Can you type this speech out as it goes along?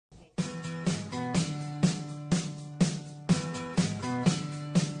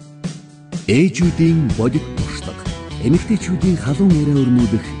Ээжүүдийн бодит туршлага, эмэгтэйчүүдийн халуун яриа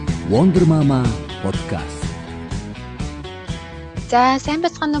өрнүүлэх Wonder Mama podcast. За сайн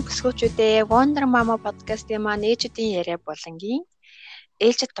бацгаана уу бүсгүүчүүдээ. Wonder Mama podcast-ийн маань ээжүүдийн яриа болонгийн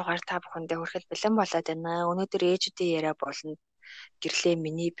ээлжид дугаар та бүхэндээ хүрэхэд бэлэн болоод байна. Өнөөдөр ээжүүдийн яриа болно. Гэрлээ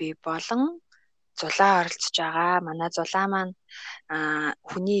миний бие болон зулаа оролцож байгаа. Манай зулаа маань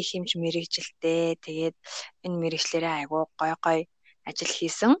хүний их хэмж мэрэгжилтэй. Тэгээд энэ мэрэгчлэрээ айгуу гой ажил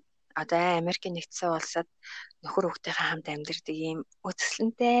хийсэн. Одоо Америкийн нэгдсэн улсад нөхөр хүүхдийнхээ хамт амьдардаг ийм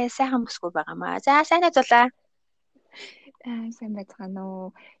өцөслөнтэй сайхан бүсгүй байгаамаа. За сайн уу зулаа. Сайн байцгаана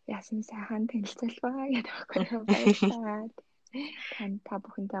уу? Яасан сайхан танилцуулга байгаа гэдэг баярлалаа. Та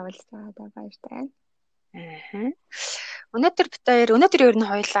бүхэнтэй уулзж байгаадаа баяртай. Өнөөдөр ер нь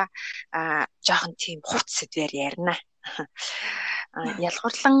хоёлаа жоохон тийм хувц сэдвээр ярина.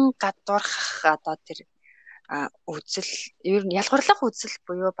 Ялгуурлан гадуурхах одоо тэр үзэл ер нь ялгуурлах үзэл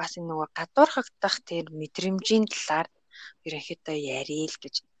буюу бас нөгөө гадуурхагдах тэр мэдрэмжийн талаар ерөнхийдөө ярил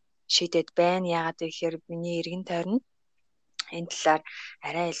гэж шийдээд байна. Яагаад гэхээр миний эргэн тойрон энэ талаар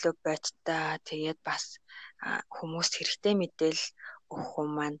арай илүү бодтой тэгээд бас хүмүүст хэрэгтэй мэдээлэл өгөх юм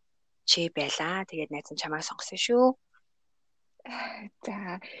маань чи байлаа. Тэгээд найз нь чамаа сонгосон шүү.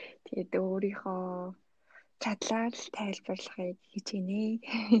 За тэгээд өөрийнхөө чадлаар тайлбарлахыг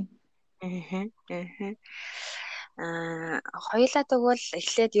хичээнэ. Хоёулаа тэгвэл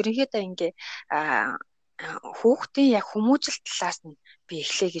эхлээд ерөнхийдөө ингээ хүүхдийн яг хүмүүжил талаас нь би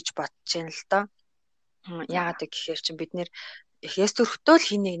эхлэе гэж бодож байна л доо. Яагаад гэхээр чинь бид нэр эхээс төрөхдөө л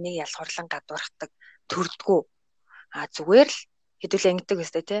хин нэг ялгуурлан гадуурхдаг төрдгөө. Зүгээр л хэдүүлээ ингэдэг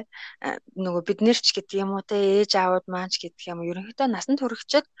өстэй тий. Нөгөө бид нэр ч гэдэг юм уу те ээж аауд маань ч гэдэг юм уу ерөнхийдөө насан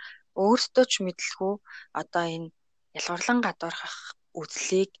туршид өөрсдөө ч мэдлгүй одоо энэ ялгуурлан гадуурхах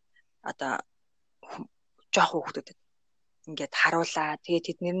үзлийг одоо жоох хүүхдүүдэд ингээд харуулаа. Тэгээд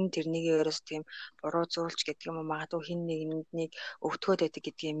тэднэр нь тэрнийг ерөөс тийм буруу зөвлөж гэдэг юм уу магадгүй хин нэгэнд өвтгөөд байдаг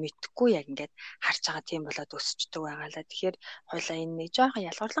гэдгийг мэдхгүй яг ингээд харж байгаа тийм болоод өсчдөг байгаалаа. Тэгэхээр хойлоо энэ нэг жоохон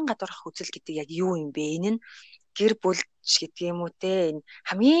ялгуурлан гадуурхах үзэл гэдэг яг юу юм бэ? Энэ нь гэр бүлч гэдэг юм уу те энэ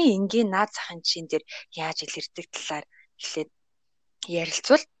хамгийн энгийн наад захын чин дээр яаж илэрдэг талаар эхлээд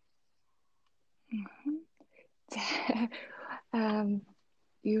ярилцвал.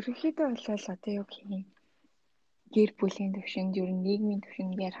 Ерөнхийдөө бол одоо юу гэх юм гэр бүлийн төвшөнд ер нь нийгмийн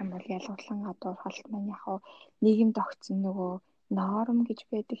төвшөнд ярих юм бол ялгуурлан гадуурхалт маань яг хоо нийгэм тогтсон нөгөө норм гэж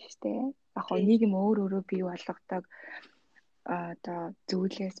байдаг штэ. Яг хоо нийгэм өөрөө бий болгодог одоо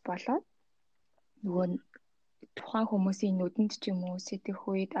зүйлээс болоод нөгөө тухайн хүмүүсийн нүдэнд ч юм уу сэтгэх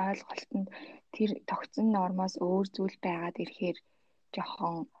үед ойлголтод тэр тогтсон нормоос өөр зүйл байгаад ирэхээр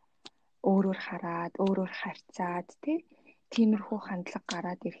жоохон өөрөөр хараад өөрөөр харьцаад тиймэрхүү хандлага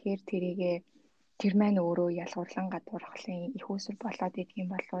гараад ирэхээр тэр маань өөрөө ялгуурлан гадуурхлын их үүсэл болоод идэх юм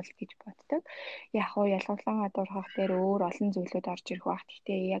болов гэж боддог. Яг хоо ялгуурлан гадуурхах дээр өөр олон зүйлүүд орж ирэх бах.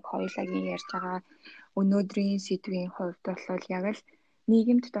 Гэхдээ яг хоёулагийн ярьж байгаа өнөөдрийн сэдвийн хувьд бол яг л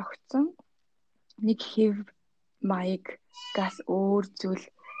нийгэмд тогтсон нэг хэв маягаас өөр зүйл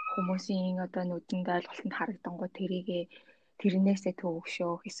хүмүүсийн одоо нүдэнд ойлголтод харагдангуй тэрнээсээ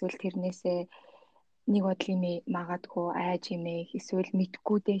төвөгшөөх эсвэл тэрнээсээ нэг бодлын магадгүй айж имэх эсвэл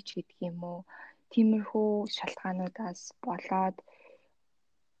мэдгүй дээ ч гэдэг юм уу. Тиймэрхүү шалтгаануудаас болоод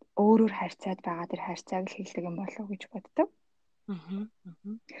өөрөөр харьцаад байгаа тэр харьцааг л хэлдэг юм болов гэж боддог.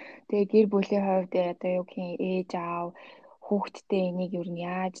 Тэгээ гэр бүлийн хувьд одоо юу гэх юм ээж аав хүүхдтэй энийг юу нь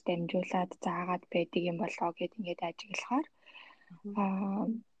яаж дамжуулаад заагаад байдаг юм болоо гэд ингээд ажиглахаар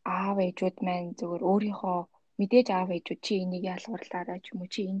аав ээжүүд маань зөвөр өөрийнхөө мэдээж аав ээжүүд чи энийг ялгуурлаарай ч юм уу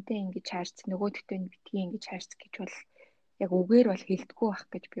чи энтэй ингэж харьц нөгөөдөгтэй битгий ингэж харьц гэж бол яг үгээр бол хэлдэггүй байх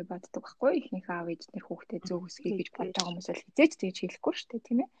гэж би боддог байхгүй. Ихнийхээ аав ээжнэр хүүхдэд зөв өсгөе гэж бодож байгаа хүмүүс бол хизээч тэгж хэлэхгүй шүү дээ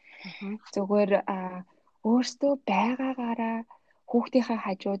тийм ээ. Зүгээр өөртөө байгаагаараа хүүхдийнхээ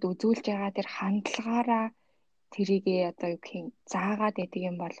хажууд үзүүлж байгаа тэр хандлагаараа тэрийгээ одоо юу гэх юм заагаад байдаг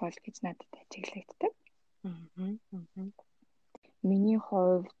юм болвол гэж надад ажиглагддаг. Миний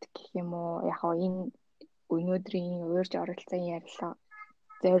хувьд гэх юм уу яг энэ өнөөдрийн уурж оролцсон ярилцлага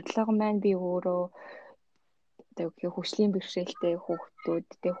зорилго маань би өөрөө одоо юу гэх хөгжлийн бэрхшээлтэй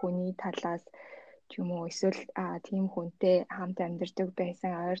хүүхдүүдтэй хүний талаас ч юм уу эсвэл тийм хүнтэй хамт амьдардаг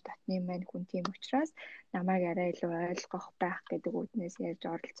байсан ойр дотны маань хүн тийм учраас намайг арай илүү ойлгох байх гэдэг үднээс ярьж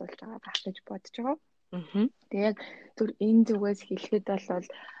оролцуулж байгаа байх гэж бодож байгаа. Тэгээд түр энэ зүгээс хэлэхэд бол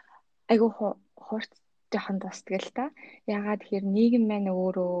айгүй хурц жоохон тусдаг л та. Ягаад тэгэхээр нийгэм маань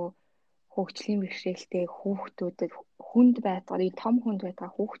өөрөө хөгжлийн бэрхшээлтэй хүүхдүүдэд хүнд байдаг, том хүнд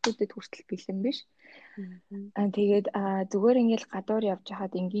байдаг хүүхдүүдэд хүртэл бэлэн биш. Тэгээд зүгээр ингээл гадуур явж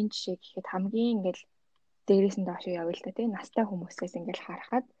хахад энгийн жишээ гэхэд хамгийн ингээл дээрээс нь доош явъя л та тийм настай хүмүүсээс ингээл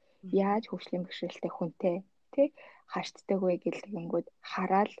харахад Яаж хөгжлийн бэрхшээлтэй хүнтэй тий харьцдаг вэ гэлтэнгүүд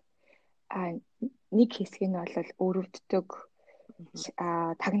хараад нэг хэсэг нь бол өрөвддөг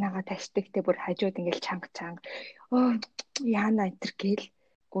тагнаагаа ташдаг те бүр хажууд ингээл чанга яана энэ гэл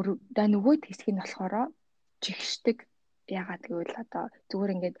да нөгөө хэсэг нь болохоор жигшдэг. Ягаад гэвэл одоо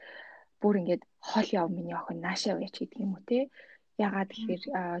зүгээр ингээд бүр ингээд хол яв миний охин наашаа яач гэдэг юм уу те. Ягаад тэгэхээр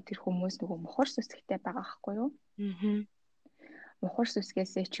тэр хүмүүс нөгөө мухар сүсгтэй байгаа байхгүй юу? Мухар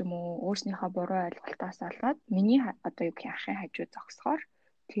сүсгээсээ ч юм уу өөрснийхөө буруу ойлголтоос болоод миний одоо юу гэх ахын хажууд зогсохоор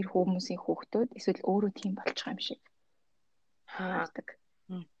тэр хүмүүсийн хүүхдүүд эсвэл өөрөө тийм болчих юм шиг хаадаг.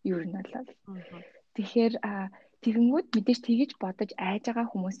 Юу нь бол. Тэгэхээр тэгэнгүүт мэдээж тэгэж бодож айж байгаа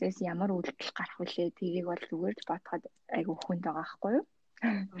хүмүүсээс ямар үйлдэл гарах вүлээ тгийг бол зүгээр ч бодоход айгүй хүнд байгаа байхгүй юу?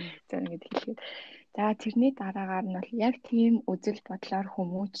 За ингэж хэлгээд. За тэрний дараагаар нь бол яг тийм үзэл бодлоор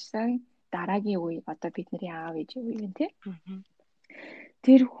хүмүүжсэн дараагийн үе одоо бидний аав ээж үе юм тий.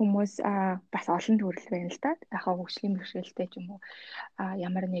 Тэр хүмүүс бас олон төрөл байна л да. Дахиад хөгжлийн бэрхшээлтэй ч юм уу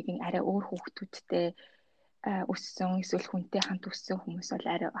ямар нэгэн арай өөр хүүхдүүдтэй өссөн эсвэл хүнтэй хамт өссөн хүмүүс бол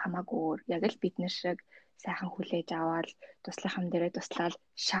арай хамаагүй өөр. Яг л бид нар шиг сайхан хүлээж аваад туслахын дээрээ туслаад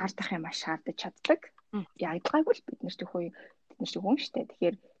шаардах юм шаардаж чаддаг. Ягдгаагүй л бид нар ч хүн штэ.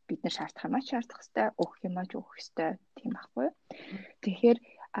 Тэгэхээр бид нар шаардах юм шаардах хэвээр өгөх юм өгөх хэвээр тийм байхгүй. Тэгэхээр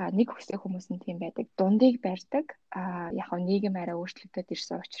нэг хүсэх хүмүүс нь тийм байдаг. Дундыг барьдаг. Яг нь нийгэм арай өөрчлөгдөд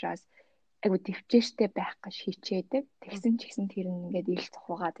ирсэн учраас айгу дэвчээштэй байх гэж хичээдэг. Тэгсэн ч гэсэн тэр нь ингээд ил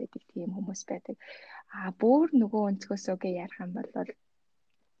цухуугаад байдаг тийм хүмүүс байдаг. Бүр нөгөө өнцгөөсөө ярих юм бол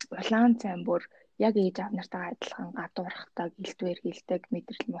улаан цайн бүр яг ээж аав нартайгаа адилхан гадуурхдаг, илтвэр хилдэг,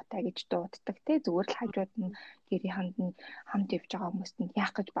 мэдрэл муутай гэж дууддаг тий. Зүгээр л хажууд нь гэрийнхэнд нь хамт явж байгаа хүмүүст нь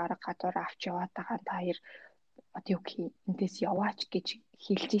яах гэж бараг гадуур авч яваад байгаа та хоёр одоо юу гэх энэс яваач гэж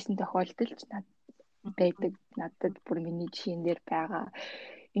хэлжсэн тохиолдол ч байдаг. Надад бүр миний жишээн дээр байгаа.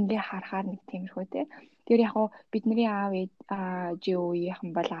 Ингээ харахаар нэг тиймэрхүү тий. Тэр яг бидний аав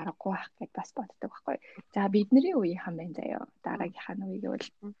үеийнхэн бол аргагүй байх гэж бас боддог байхгүй. За бидний үеийнхэн байна заяа. Дараагийнхаа үеийг бол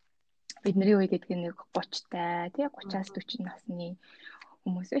бидний үе гэдэг нь 30-тай тий 30-аас 40 насны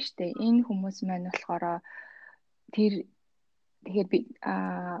хүмүүс ба штэ. Энэ хүмүүс маань болохоор тэгэхээр би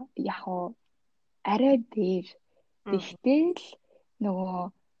яг арай дээр тэгтэл нөгөө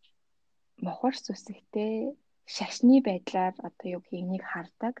мохор сүсгтэй шашны байдлаар одоо юу гэх энийг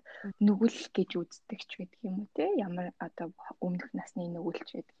хардаг нүгэл гэж үздэг ч байдаг юм уу те ямар одоо өмнөх насны нүгэлч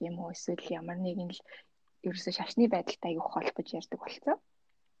байдаг юм уу эсвэл ямар нэгэн л ерөөсө шашны байдалтай аюух холбож ярьдаг болсон.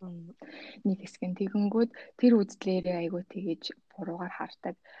 Нэг хэсэг нь тэгэнгүүт тэр үзлээрээ аюу тэгэж буруугаар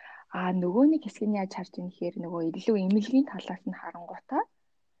хардаг. Нөгөө нэг хэсэг нь яаж харж ийм гэхээр нөгөө илүү эмнэлгийн талаас нь харангуйтаа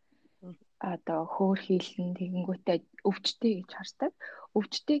одоо хөөр хийлэн тэгэнгүүтээ өвчтэй гэж хардаг.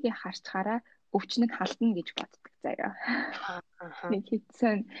 Өвчтэйгээ харцгаараа өвчнөд халдна гэж боддог заяа. Нэг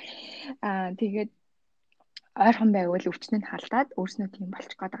хэдсэн тэгээд ойрхон байвал өвчнөд халдаад өөрснөө тийм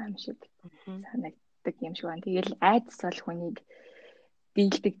болчих гээд байгаа юм шиг санагддаг юм шиг байна. Тэгэл айдас бол хүнийг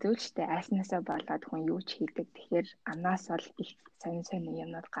дийлдэг зүйл шүү дээ. Айснаасаа болоод хүн юу ч хийдэг. Тэгэхээр амнаас бол их сонин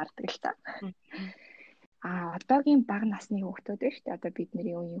юмнууд гардаг л та. Одоогийн бага насны хүүхдүүд байна шүү дээ. Одоо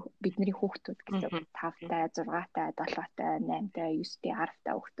бидний хүүхдүүд гэсэн 5-тай, 6-тай, 7-тай, 8-тай, 9-тэй,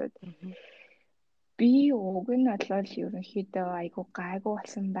 10-тай хүүхдүүд. Би уг нь бол ерөнхийдөө айгу гайгүй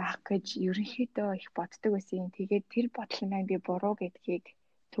болсон байх гэж ерөнхийдөө их боддог байсан. Тэгээд тэр бодол маань би буруу гэдгийг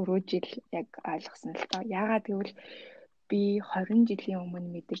түрүү жил яг ойлгосон л доо. Яагаад гэвэл би 20 жилийн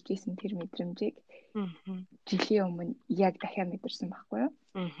өмнө мэдэрч ирсэн тэр мэдрэмжийг жилийн өмнө яг дахиад мэдэрсэн байхгүй юу?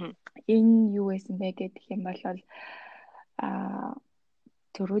 Энэ юу байсан бэ гэх юм бол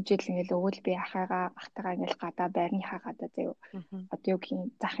түрүү жил ингээл өвөл би ахтайгаа ингээл гадаа байрныхаа гадаа заяа. Одоо юу гэх юм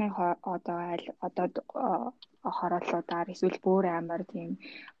захын одоо хорооллуудаар эсвэл бүр амар тийм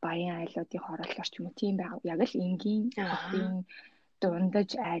баян айлуудын хорооллоор ч юм уу тийм байгаа. Яг л энгийн дундаж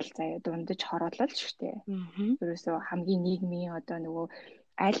айл заяа дундаж хороолол шүү дээ. Ерөөсөө хамгийн нийгмийн одоо нөгөө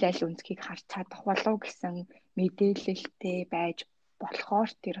айл өнцгийг харж чадах болов гэсэн мэдээлэлтэй байж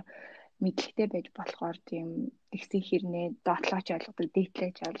болохоор тэр мэдлэгтэй байж болохоор тийм тэгсэн хэрнээ доотлооч ойлгодог,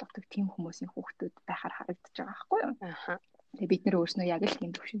 дээдлэж ойлгодог тийм хүмүүсийн хүүхдүүд байхаар харагдаж байгаа байхгүй юу? Тэгээ бид нэр өөрснөө яг л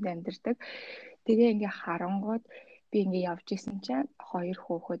тийм төвшөнд амьдардаг. Тэгээ ингээ харангууд би ингээ явж исэн чинь хоёр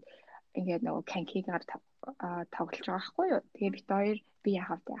хүүхэд ингээ нөгөө канкигаар тоглож байгаа байхгүй юу? Тэгээ бид хоёр би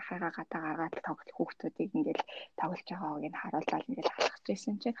яхав ахыгаа гадаа гаргаад тоглох хүүхдүүдийг ингээл тоглож байгааг нь харуулаад ингээл алхаж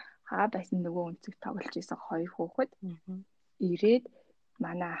исэн чинь байсан нөгөө өнцөг тоглож исэн хоёр хүүхэд ирээд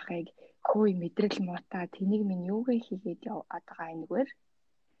манай ахыг хөөе мэдрэл муутай тэнийг минь юугээ хийгээд яваад байгаа энэгээр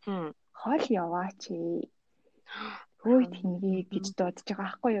хол яваач хөөе тэнгээ гэж дуудаж байгаа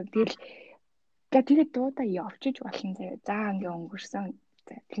байхгүй юу? Тэгээд дуудаа явчих болно заяа. За ингээ өнгөрсөн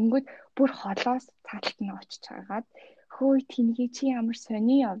Тэнгүүд бүр холоос цааталт нь очиж хагаад хөөе тэнхий чи ямар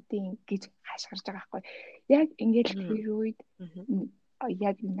сони явдیں۔ Гэж хашгирж байгаа байхгүй. Яг ингээд тэр үед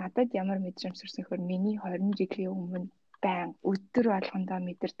яг надад ямар мэдрэмж төрсөн хөр миний 20 жилийн өмнө байн өдөр болгондоо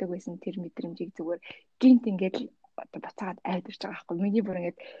мэдэрдэг байсан тэр мэдрэмжийг зүгээр гинт ингээд одоо буцаад айдэрч байгаа байхгүй. Миний бүр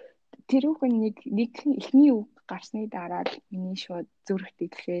ингээд тэр хүн нэг эхний үг гарсны дараа л миний шууд зүрх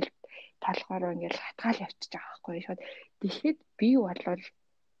дэлгээл толгоороо ингээд хатгаал явчихж байгаа байхгүй. Шууд тэгэхэд би болвол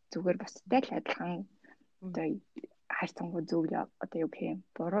зүгээр бусдад л адилхан одоо харьцангуй зөв одоо юу гэх юм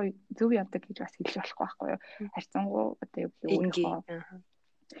буруу зөв явдаг гэж бас хэлж болохгүй байхгүй юу. Харьцангуй одоо юу гэх юм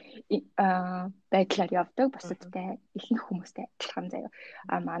байдлаар явдаг бусадтай ихэнх хүмүүстэй адилхан заяа.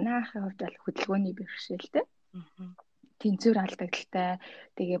 Манай ахын хувьд бол хөдөлгөөний бэрхшээлтэй. Тэнцвэр алдагдaltaй,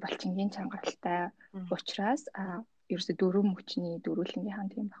 тэгээ булчингийн чангаралтай учраас ерөөсө дөрөв мөчний дөрвөлнгийнхан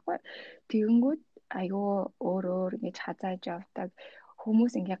тийм байхгүй. Тэгэнгүүт айгүй өөр ингэж хазааж явдаг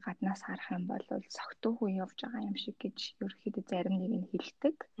хүмүүс ингээ гаднаас харах юм бол согтуу хүн явж байгаа юм шиг гэж ерөөхдөө зарим нэг нь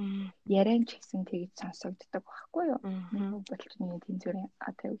хэлдэг. Яриан ч гэсэн тэгж сонсогддог байхгүй юу? Булчны тэнцвэрийн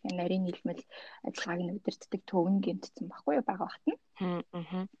одоо юу гэх нарийн нийлмэл ажиллагааг нь удирддаг төвн гэмтсэн байхгүй юу бага багт нь.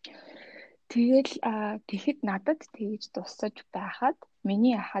 Тэгэл тэгэхэд надад тэгж дуссаж байхад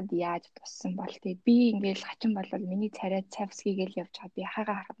миний ахад яаж туссан бол тэг би ингээл хачин болвол миний царай цавсгийгээл явж байгаа би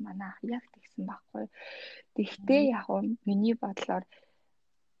ахагаа харахад манай ах яг тэгсэн байхгүй. Тэгтээ яг миний бодлоор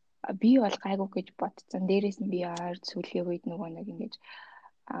би бол гайгүй гэж бодсон. Дээрээс нь би ойр сүүлийн үед нөгөө нэг ингэж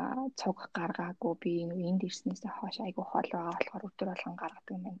цуг гаргаагүй би нөгөө энд ирснээс хойш айгүй хол байгаа болохоор өдөр болгон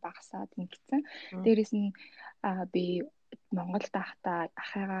гаргадаг юм байна багасаад ингэсэн. Дээрээс нь би Монголд байхдаа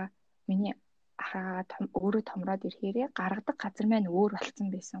ахагаа миний ахаа өөрөө томроод ирэхээрээ гаргадаг газар маань өөр болцсон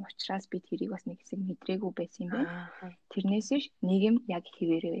байсан учраас би тэрийг бас нэг хэсэг мэдрээгүй байсан юм байна. Тэрнээс ш нэг юм яг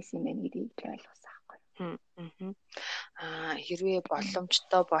хэвээрээ байсан юм байна гэдгийг ойлгосон байхгүй. Хэрвээ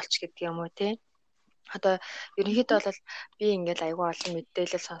боломжтой болч гэдэг юм уу те. Одоо ерөнхийдөө бол би ингээл аягүй олон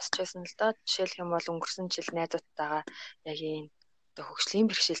мэдээлэл сонсч байсан л доо. Жишээлх юм бол өнгөрсөн жил найзуудтайгаа яг энэ хөгжлийн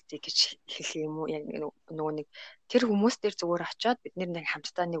бэрхшээлтэй гэж хэлэх юм уу яг нөгөө нэг тэр хүмүүс дээр зүгээр очиод бид нэг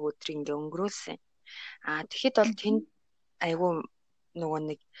хамтдаа нэг өдрийг ингээ өнгөрүүлсэн. Тэгэхэд бол тэнд айгүй нөгөө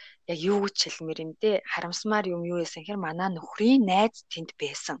нэг яг юу гэж хэлмээр юм те харамсмаар юм юу байсан хэр манай нөхрийн найз тэнд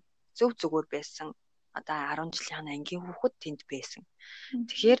байсан. Зөв зүгээр байсан. Одоо 10 жилийн ангийн хүүхэд тэнд байсан.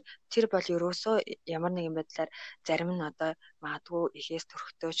 Тэгэхээр тэр бол ерөөсөө ямар нэгэн байдлаар зарим нь одоо магадгүй ихээс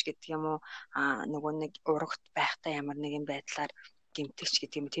төрөхтөөч гэдэг юм уу нөгөө нэг урагт байхдаа ямар нэгэн байдлаар гэмтэгч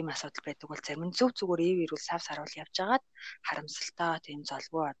гэдэг юм тийм асуудал байдаг бол зарим нь зөв зүгээр ив ирүүл сав саруул явж агаад харамсалтай тийм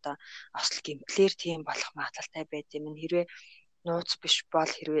золгүй одоо осол гэмтлэр тийм болох магадлалтай байд юм. Хэрвээ нууц биш бол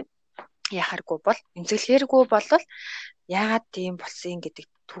хэрвээ яхааргүй бол эмзэглэхээргүй болвол яагаад тийм болсон гэдэг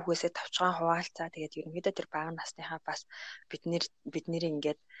түүхээсээ товчхон хуваалцаа. Тэгээд ерөнхийдөө тэр бага насныхаа бас бидний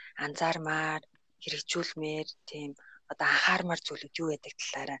ингээд анзаармаар хэрэгжүүлмээр тийм одоо анхаармаар зүйлүүд юу гэдэг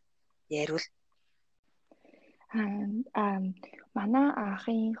талаараа ярил. Манай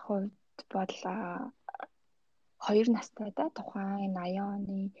ахын хувьд бол 2 настай да тухайн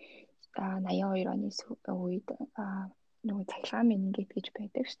 82 оны үед нөгөө цахилгаан мэндийг гэж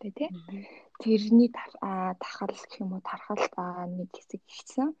байдаг шүү дээ тий. Тэрний тахал гэх юм уу тархалт нэг хэсэг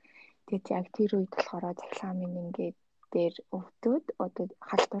ихсэн. Тэгээд яг тэр үед болохоор цахилгаан мэндийг дээр өвдөд одоо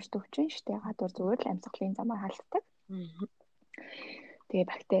халдварт өвчин шүү дээ. Гадуур зүгээр л амьсгалын замаар халддаг. Тэгээ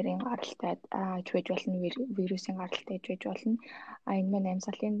бактерийн гаралтай ижиж болно, вирусын гаралтай ижиж болно. Энэ маань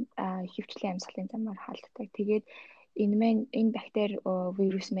амьсгалын ихэвчлэн амьсгалын замаар халддаг. Тэгээд энэ бактери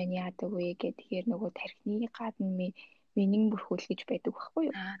вирус маань яадаг вэ гэхээр нөгөө тархины гадна нэгэн бүрхүүл гэж байдаг байхгүй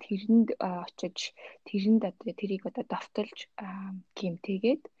юу? Тэрэнд очиж тэрэнд одоо тэрийг одоо довтолж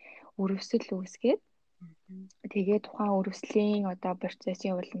гэмтээгээд өрөвсөл үүсгээд тэгээд тухайн өрөвслийн одоо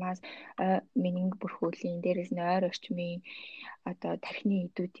процессын улмаас нэгэн бүрхүүлийн дээрээс нь ойр орчмын одоо тархины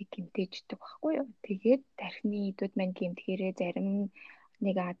идүүдийг гэмтээждэг байхгүй юу? Тэгээд тархины идүүд маань гэмтгэхээрээ зарим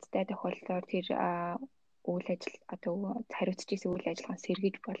нэг азтай тохиолдолд тэр үйл ажил одоо хариуцж исэн үйл ажиллагаа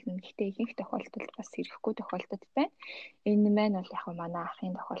сэргэж болно. Гэхдээ ихэнх тохиолдолд бас сэргэхгүй тохиолдол байна. Энэ маань бол яг манай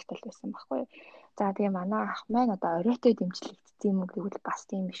ахын тохиолдол байсан байхгүй юу? За тэгээ манай ах маань одоо оройтой дэмжлэгдсэн юм гэвэл бас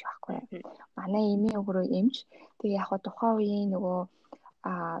тийм биш байхгүй юу? Манай эмийн өгрөө эмч. Тэгээ яг тухайн үеийн нөгөө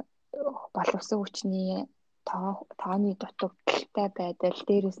боловсон хүчний тооны дутагдaltaй байдал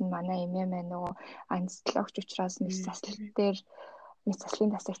дээрээс нь манай эмээ маань нөгөө анестезиологч учраас мэс заслал дээр мэс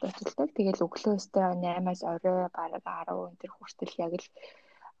заслын тасагт ажилладаг. Тэгэл өглөө өстөө 8-аас орой бараг 10 өнтер хүртэл яг л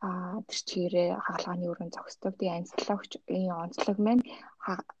тэр чигээрээ хаалганы өрөөнд зогсдог. Тэгээ анестезиологчийн онцлог маань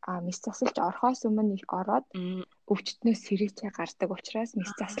мэс засалж орохоос өмнө их ороод өвчтнөөс сэрэгцээ гардаг учраас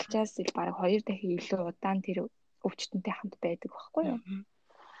мэс засалчаас бараг 2 дахин илүү удаан тэр өвчтөнтэй хамт байдаг байхгүй юу?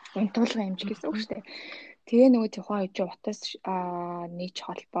 унтуулгын эмч гэсэн үг шүү дээ. Тэгээ нөгөө тухайн үед утас нийч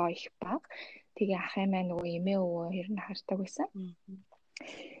холбоо их баг. Тэгээ ах эмээ нөгөө эмээ өвөө хоёр нь хардаг байсан.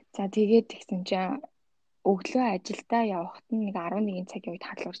 За тэгээд тэгсэн чинь өглөө ажилдаа явахад нь нэг 11 цагийн үед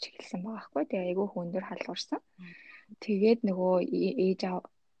халуурч эхэлсэн байгаа байхгүй. Тэгээ айгүй өндөр халуурсан. Тэгээд нөгөө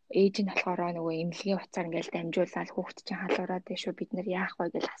ээж нь болохоор нөгөө эмнэлгийн уцаар ингээл дамжуулаад хүүхд чинь халуураад байна шүү, бид нар яах вэ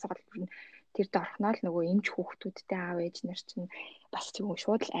гэж асуулт бүрэн тэр дорхноо л нөгөө эмч хүүхдүүдтэй аав ээж нар чинь бас тийм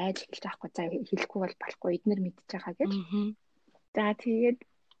шууд л айж эхэлж байгаа байхгүй. За хэлэхгүй бол болохгүй, эднэр мэдчихэж байгаа гэж. За тэгээд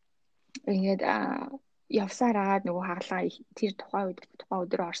ингээд явсаар агаад нөгөө хагалгаа тэр тухайн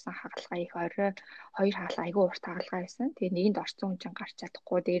өдөр орсон хагалгаа их орой 2 хагалгаа айгүй урт хагалгаа байсан. Тэгээ нэгэнд орсон хүн чинь гарч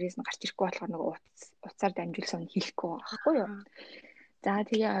чадахгүй, дээрээс нь гарч ирэхгүй болохоор нөгөө уцаар дамжуулсан нь хэлэхгүй байхгүй юу. За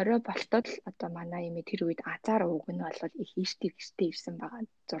тэгээ орой болтол одоо манай эмээ тэр үед азар ууг нь бол их ийштэй ирсэн байгаа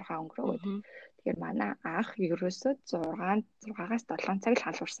 6 өнгөрөөд. Тэгэхээр манай анх ерөөсөө 6-аас 7 цаг л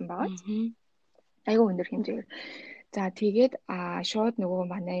халуурсан байгаа. Айгүй өндөр хэмжээгээр. За тэгээд шууд нөгөө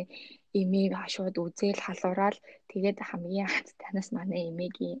манай эмээг шууд үзэл халуураад тэгээд хамгийн анх танаас манай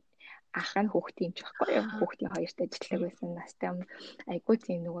эмээгийн ах нь хүүхдийн ч байхгүй юу, хүүхдийн хоёртой ажилладаг байсан. Настай айгүй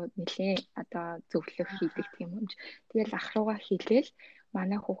тийм нөгөө нэлээ одоо зөвлөх хийдэг тийм юмж. Тэгэл ах руугаа хэлээл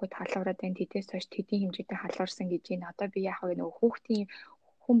манай хүүхэд халуураад байна, тэдээс хойш тэдийн хэмжээтэй халуурсан гэж энэ одоо би яах вэ, нөгөө хүүхдийн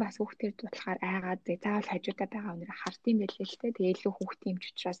хүн бас хүүхдээр дутлахаар айгаад заавал хажуудаа байгаа өнөр хардсан байлээ л те. Тэгээ илүү хүүхдийн хэмж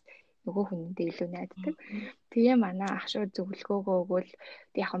учраас нөгөө хүндээ илүү найддаг. Тэгээ манай ах шууд зөвлөгөөгөө өгвөл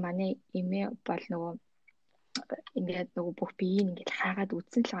яг манай эмээ бол нөгөө ингээд нөгөө бүх биеийг ингээд хаагаад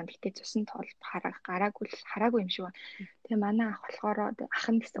үдсэн л байгаа. Гэтэ цусан тоол хараагүй юм шиг байна. Тэгээ манай ах болохоор ах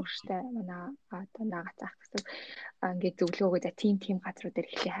нь гэсэн үрштэй манай одоо наагац ах гэсэн ингээд зөвлөгөөгөө за тийм газрууд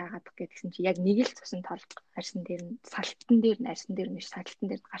дээр эхлээ хаагаад гэдгсэн чи яг нэг л цусан тоол арьсан дээр нь салтан дээр нь арьсан дээр нь салтан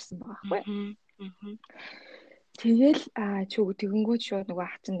дээр гарсан байгаа байхгүй. Тэгэл тэгэнгүүт шууд нөгөө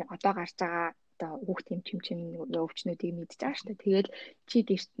ах чинь одоо гарч байгаа одоо хүүхдийн чимчэн өвчнүүдийг мэдж байгаа шүү дээ. Тэгэл чи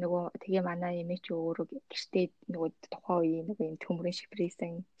гэрт нөгөө тэгээ манай эмээ чи өөрөө гэртээ нөгөө тухайн үеийн нөгөө юм төмрийн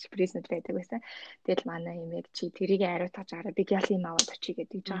шипресэнүүд байдаг байсан. Тэгэл манай эмээг чи тэрийг ариутгаж аваараа би гял юм аваад очие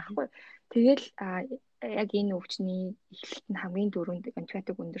гэдэг байгаа байхгүй. Тэгэл яг энэ өвчний эхлэлт нь хамгийн дөрөнд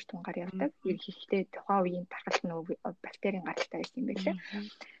антибиотик өндөр тунгаар явдаг. Эхлэлтэй тухайн үеийн тархалт нөгөө бактерийн гаралтай байсан юм байлээ.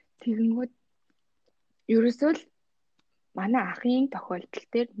 Тэгэнгүүт ерөөсөө л манай ахын тохиолдол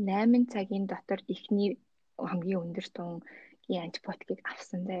дээр 8 цагийн дотор ихний хамгийн өндөр тунгийн антибиотикийг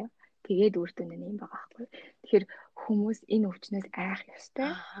авсан заяа. Тэгээд үр дүн нь юм байгаа байхгүй. Тэгэхээр хүмүүс энэ өвчнөөс айх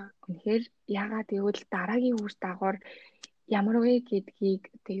ёстой. Үнэхээр яагаад гэвэл дараагийн үр дагавар ямар вэ гэдгийг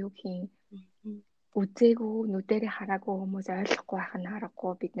одоо юу гэх юм үзээгүй, нүдэрээ хараагүй хүмүүс ойлгохгүй байх нь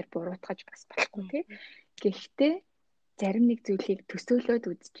аргагүй, бид нэр буруутгаж бас болохгүй тий. Гэхдээ зарим нэг зүйлийг төсөөлөөд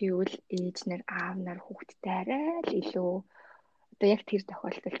үзчихвэл ээж нар аав нар хүүхдтэй арай л илүү одоо яг тэр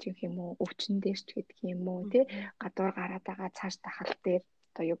тохиолдолд юм уу өвчин дээр ч гэдэг юм уу тий гадуур гараад байгаа цааш тахал дээр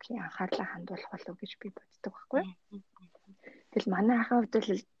одоо юу гэх юм анхаарлаа хандуулах болов гэж би боддог байхгүй. Тэгэл манай ахын хувьд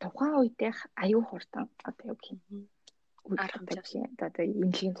бол тухайн үедээ аюу хурдан одоо юу гэх юм одоо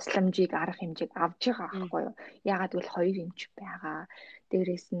эмнэлгийн тусламжийг арга хэмжээг авж байгаа байхгүй юу. Яагаад гэвэл 2 эмч байгаа.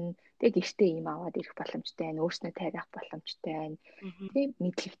 Дээрээс нь тэг гэртээ ийм аваад ирэх боломжтой байна. Өөрснөө тариах боломжтой байна. Тэг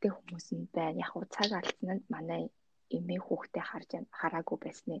мэдлэгтэй хүмүүс нь байна. Яг уу цаг алдсан нь манай эмээ хүүхдээ хараагүй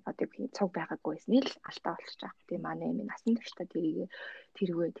байсны одоо цог байгаагүй байсны л алдаа болчих жоох. Тэг манай эмээ насан туршдаа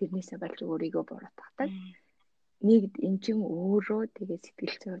тэрнээсээ болж өөрийгөө буруутгадаг. Нэг эмчин өөрөө тэгээ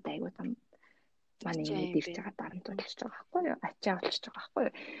сэтгэл зүйн хувьд аягүй том манай эмээд ирж байгаа дарамт болчихж байгаа байхгүй юу? Ачаа болчихж байгаа байхгүй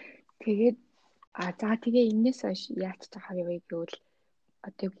юу? Тэгээд за тэгээ энэс хойш яач байгаа вэ гэвэл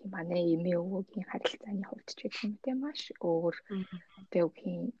одоо юу гэх манай эмээ өвөгийн харилцааны хувьд ч гэх юм те маш өөр одоо юу гэх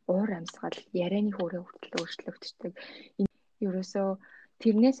уур амьсгал ярианы хөөрэ хүртэл өөрчлөгддөг. Ерөөсөө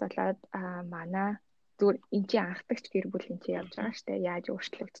тэрнээс болоод манай зүгээр эн чинь анхдагч гэр бүл эн чинь явж байгаа штэ яаж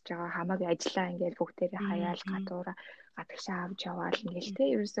өөрчлөгдөж байгаа хамаагүй ажиллаа ингээл бүгдээрээ хаяал гадуура гадагшаа авч яваал ингээл те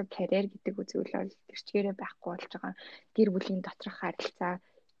ерөөсөө карьер гэдэг үзүүл бол гэрчгээрээ байхгүй болж байгаа гэр бүлийн доторх харилцаа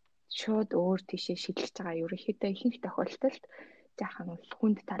шууд өөр тийшээ шилжиж байгаа ерөнхийдөө ихэнх тохиолдолд жаахан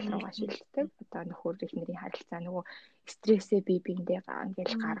хүнд тал руугаа шилждэг одоо нөхөр эхнэрийн харилцаа нөгөө стрессээ бие биендээ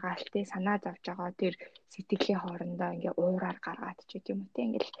ингээл гаргаал те санаа зовж байгаа тэр сэтгэлийн хоорондоо ингээ уураар гаргаад ч гэдэм үү те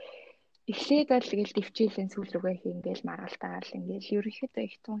ингээл эхлээд бол тэгэл дэвчээлийн сүүл рүүгээ хийгээл маргалтаагаал ингээл ерөнхийдөө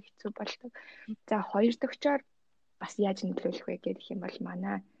их тун хэцүү болдог. За хоёр дөгчоор бас яаж нөлөөлөх вэ гэх юм бол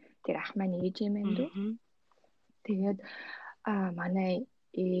манай тэр ах маань ээж юм байна дүү. Тэгээд манай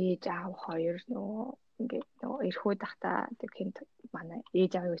ээж аав хоёр нөгөө ингээд нөгөө эрхүү дахта тэгэхэд манай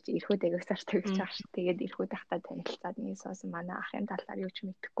ээж аав юу эрхүү дэгсарч тэгж байгаа шүү. Тэгээд эрхүү дахта танилцаад нэг суусан манай ахын талаар юу ч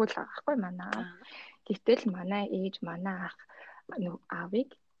мэдэхгүй л байгаа байхгүй манай. Гэтэл манай ээж манай ах аавыг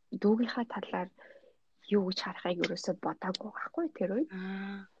дүүгийнхаа талаар юу гэж харахыг ерөөсөө бодоагүй байхгүй тэр үед.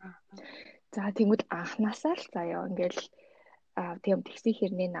 За тэгвэл анханасаа л заяа ингээл тийм тэгсэн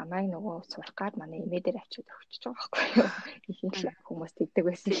хэрнээ намайг нөгөө сурах гад манай эмээ дээр ачаад өгчөж байгаа байхгүй юу. Ихэнх хүмүүс тэгдэг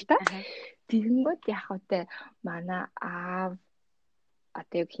байсан л та. Тэгэнгүүт яг хөтэ манай аав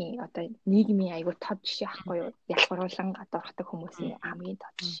одоо нийгмийн аягүй тод жишээ байхгүй юу. Ялгаруулан гадуурхдаг хүмүүсийн хамгийн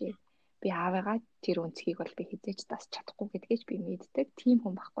тод жишээ. Би аавыгаа тэр өнцгийг бол би хизээж тасч чадахгүй гэдгийг би мэддэг. Тийм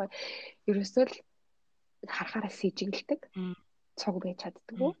хүн байхгүй. Ерөөсөө л харахаараа сэжиглдэг. Цуг байж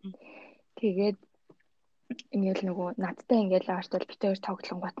чаддгүй. Тэгээд ингээл нөгөө надтай ингээл артвал бит хоёр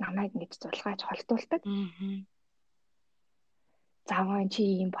тоглонгууд намайг ингэж зулгааж холдуулдаг. Заваа чи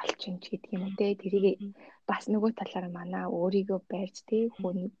ийм болчих ч гэдэг юм үү те. Тэрийг бас нөгөө талаараа манай өөрийгөө барьж те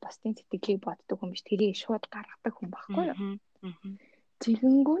хүн бусдын сэтгэлийг боддог хүн биш. Тэрийг шууд гаргадаг хүн байхгүй юу?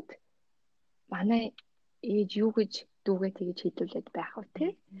 Тэгэнгүүт манай ээж юу гэж дүүгээ тэгж хэлүүлээд байх вэ те.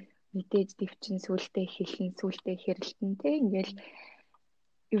 Мэдээж дэвчин сүултээ хэлэн сүултээ хэрэлтэн те ингээл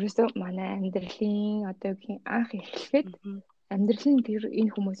ерөөсөө манай амьдралын одоо анх эхлэхэд амьдрал нь тэр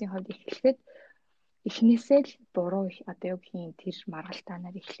энэ хүмүүсийн хувьд эхлэхэд эхнээсээ л буруу одоо тэр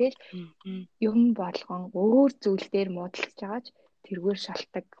маргалтаанаар эхлээл юм болгон өөр зүйл дээр муудалцж байгааж тэргээр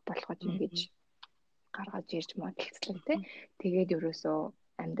шалтгаан болгож ингэж гаргаж ирж муудалцлаа те. Тэгээд ерөөсөө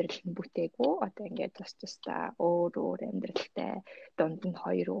амьдрал нь бүтээгүй одоо ингээд тус тусдаа өөр амьдралтай дунд нь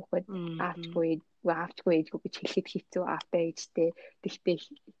хоёр хүүхэд аавчгүй ээжгүй гэж хэлэхэд хэцүү аавтай ээжтэй тэгтээ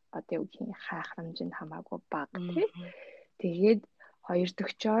одоо хаахрамж нь хамаагүй бага тий. Тэгээд хоёр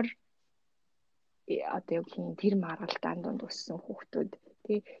дөгчоор одоо тэр маргалтаан донд өссөн хүүхдүүд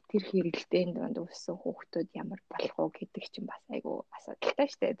тий тэр хэрэгэлтээн донд өссөн хүүхдүүд ямар болох вэ гэдэг чинь бас айгүй асуудалтай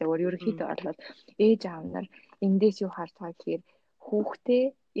шүү дээ. Тэгээд ерөнхийдөө бол ээж аав нар эндээс юу харж байгаа гэхээр хүүхдээ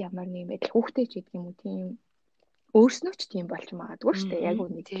ямар нэг байдал хүүхдээ ч гэдэг юм уу тийм өөрснөө ч тийм болж магадгүй шүү дээ. Яг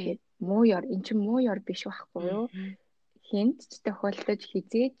үнэ тэгэхээр муу ёр эн чинь муу ёр биш байхгүй юу? Хинт ч тохиолдож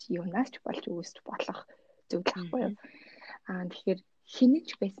хизээж юунаас ч болж үүсч болох зүйл байхгүй юу? Тэгэхээр хинэж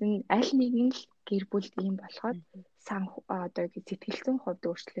байсан аль нэгэн л гэр бүлд ийм болоход одоо сэтгэл зүйн хувьд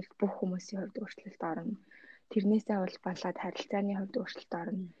өөрчлөлт бүх хүмүүсийн хувьд өөрчлөлт орно. Тэрнээсээ болоод харилцааны хувьд өөрчлөлт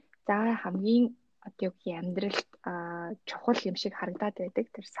орно. За хамгийн одоо амьдралд чухал юм шиг харагдаад байдаг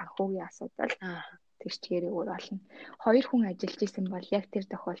тэр санхүүгийн асуудал тэр чигээр өөр болно. Хоёр хүн ажиллаж исэн бол яг тэр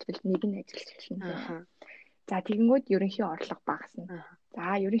тохиолдолд нэг нь ажиллаж эхэлнэ. За тэгэнгүүт ерөнхий орлого багасна.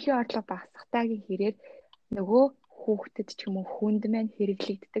 За ерөнхий орлого багасхтаагийн хэрээр нөгөө хүүхдэд ч юм уу хүнд маань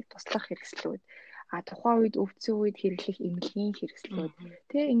хэрэглэгддэг туслах хэрэгслүүд тухайн үед өвдсөн үед хэрэглэх эмнэлгийн хэрэгслүүд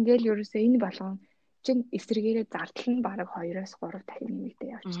тэг ингээл ерөөсөө энэ болгон чинь эсрэгээрээ зардал нь бараг 2-3 дахин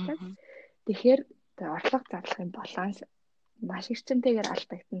нэмэгдээ явчихдаг. Тэгэхээр орлого зарлагын баланс маш эрчимтэйгээр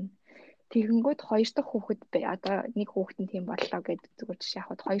алдагдана. Тэгэнгүүт хоёр дахь хүүхэд одоо нэг хүүхэд нь тийм боллоо гэдэг зүгээр жишээ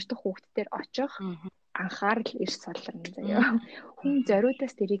авахад хоёр дахь хүүхэд дээр очих анхаарал эрс солирно заяа. Хүн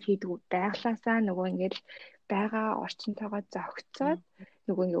зориудаас тэрийг хийдэг байглаасаа нөгөө ингээд байгаа орчинтойгоо зохицоод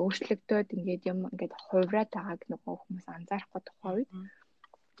нөгөө ингээд өөрчлөгдөөд ингээд юм ингээд хувраад байгааг нөгөө хүмүүс анзаарахгүй тухай үед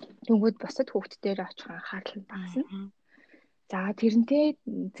тэнгүүд бусад хүүхэд дээр очих анхаарал нь багасна. За тэрнтэй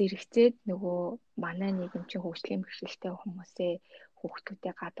зэрэгцээд нөгөө манай нийгэм чинь хөгжлийн бэрхшээлтэй хүмүүсээ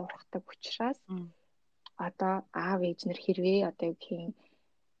хүүхдүүдээ гадуурхдаг учраас одоо аав ээж нар хэрвээ одоо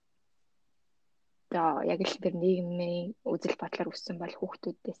яг л тэр нийгмийн үзэл бодлоор өссөн бол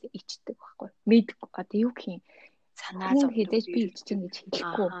хүүхдүүдээс ичдэг байхгүй. Мэд одоо юу гэх юм санаа зовж хизээж би ичж гэж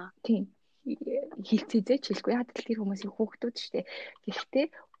хэлэхгүй. Тийм. Хилцээзэж хэлэхгүй. Яг л тэр хүмүүсийн хүүхдүүд шүү дээ. Гэхдээ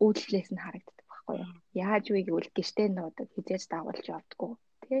өөдлөөс нь харагддаг байхгүй юу. Яаж вэ гэвэл гэртээ нуудаг хизээж дагуулж явдггүй.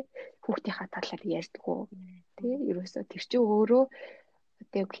 Тэ хүүхдийнхаа талаар ярьдггүй. Тэ ерөөсөө тэр чинь өөрөө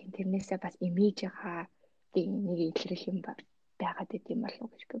одоо тэрнээсээ бас имижийнхаа нэг илрэх юм байгаад идэм болов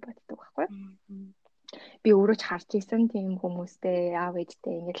уу гэж би боддог байхгүй юу. Би өөрөө ч харж исэн тийм хүмүүстэй аав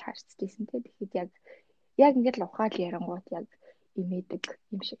ээжтэй ингэж харж исэн те тэгэхэд яг ингэж ухаал ярангууд яг имээдэг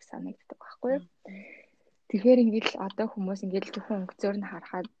юм шиг санагддаг байхгүй юу. Тэгэхээр ингэж одоо хүмүүс ингэж зөвхөн өнгөцөөр нь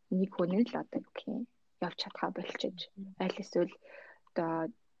харахад нэг хүн л одоо явж чадхаа болчихж аль эсвэл одоо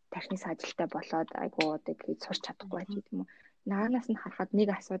тархины саажилттай болоод айгуу одоо сурч чадахгүй байх гэдэг юм уу. Наанаас нь харахад нэг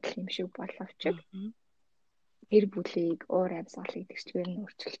асуудал юм шиг боловч гэр бүлийг уур амьсгалыг тэгчгээр нь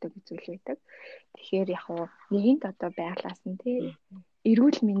өөрчилдөг зүйл байдаг. Тэгэхээр яг нэгэнт одоо байглаас нь тий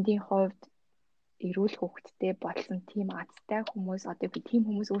эрүүл мэндийн хувьд эрүүл хөвгттэй болсон тийм азтай хүмүүс одоо тийм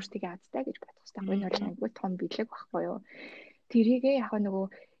хүмүүс өөрсдөө азтай гэж бодох хэрэгтэй. Энэ бол айгүй том бэлэг багхгүй юу. Тэрийгээ яг нөгөө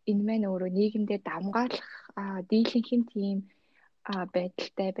энэ маань өөрөө нийгэмдээ дамгаалах дийлэнхийн тийм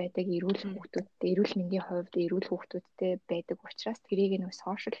байдалтай байдаг эрүүл хөвгтүүдтэй эрүүл мэндийн хувьд эрүүл хөвгтүүдтэй байдаг учраас тэрийг нэг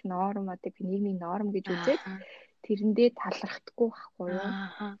сошиал норм одоо нийгмийн норм гэж үзээд тэрэндээ талархдаггүй байхгүй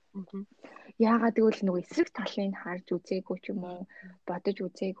юу? Яагаад гэвэл нөгөө эсрэг талыг харж үзээгүй ч юм уу, бодож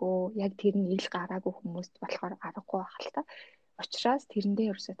үзээгүй, яг тэр нь ил гараагүй хүмүүст болохоор аргагүй байх л та. Учираас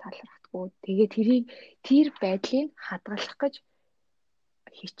тэрэндээ ерөөсөө талархдаггүй. Тэгээ тэр байдлыг хадгалах гэж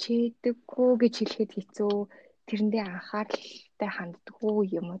хичээдэггүй гэж хэлэхэд хэцүү. Тэрэндээ анхааралтай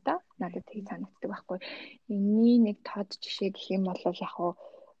ханддаггүй юм уу да? Надад тийг санагддаг байхгүй. Энэний нэг тод жишээ гэх юм бол яг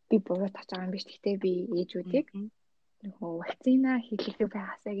би буруу таж байгаа юм биш. Гэхдээ би ээжүүдийг нөгөө вакцина хийлгэх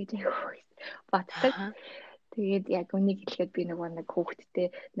байгаасаа гэж боддог. Тэгээд яг үнийг хэлэхэд би нөгөө нэг хүүхэдтэй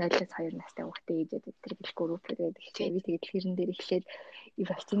 0-2 настай хүүхэдтэй ээжээд тэр групп ирээд эхлэв. Би тэгээд хэрэн дээр эхлээд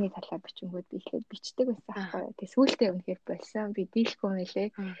вакцины талаар бичингүүд би эхлээд бичдэг байсан байхгүй. Тэгээд сүүлдээ үнэхээр болсон. Би дийлэхгүй мэлээ.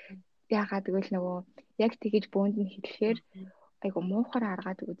 Яагаад гэвэл нөгөө яг тэгэж бөөнд нь хэлэхээр айгу муухар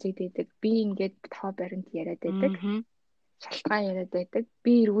аргаад үзэгдээдэг. Би ингээд тоо баримт яриад байдаг. Шалтгаан яриад байдаг.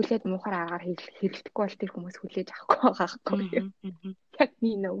 Би эргүүлээд муухар аргаар хэрэглэхгүй бол тэр хүмүүс хүлээж авахгүй байгаа байхгүй. Яг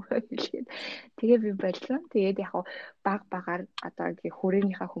нөгөө хэлгээд. Тэгээ би болсон. Тэгээд яг багаар одоо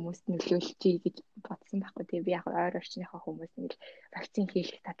хүрээнийхээ хүмүүст нөлөөлчихье гэж бодсон байхгүй. Тэгээ би яг ойр орчныхаа хүмүүст ингээд вакцин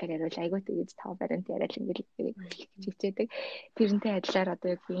хийх татар яриул айгуу тэгэж тоо баримт яриад ингээд хичээдэг. Тэрнтэй адилаар одоо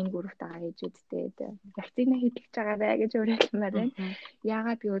яг энэ группт байгаа ээжүүдтэй вакцина хийлгэж байгаа бай гэж уриалмаар байна.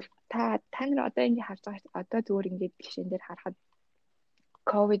 Яагаад гэвэл та нар одоо ингэ харж байгаа одоо зүгээр ингээд гişэн дээр харахад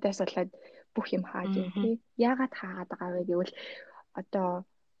ковидаас болоод бүх юм хааж юм тий. Яагаад хаагаад байгаа вэ гэвэл одоо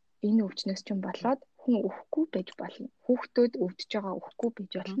энэ өвчнөөс ч болоод хүн өөхгүй байж болно. Хүүхдүүд өвдөж байгаа өөхгүй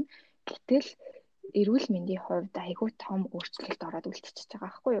байж болно. Гэтэл эрүүл мэндийн хувьд айгүй том өөрчлөлт ороод үлдчихэж байгаа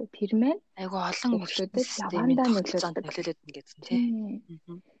байхгүй юу? Тэр маань айгүй олон өвчнүүдэд явандаа нөлөөлөд гэсэн тий.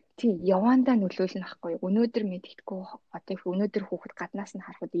 Тийм, явандаа нөлөөлнө байхгүй юу? Өнөөдөр мэдгэдэггүй одоо өнөөдөр хүүхэд гаднаас нь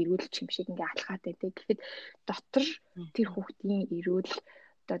харахад эрүүл чимшиг ингээ алхаад байдаг. Гэхэд дотор тэр хүүхдийн эрүүл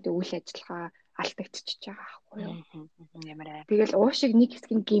одоо үйл ажиллагаа алдагдчихж байгаа байхгүй юу? Ямар. Тэгэл уушиг нэг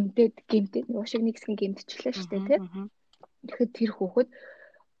хэсэг нь гэмтээд уушиг нэг хэсэг нь гэмтчихлээ шүү дээ тий. Тэгэхэд тэр хүүхэд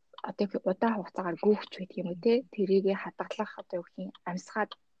одоо удаан хугацаагаар гүйхч байдаг юм уу тий. Тэрийгэ хадгалах одоо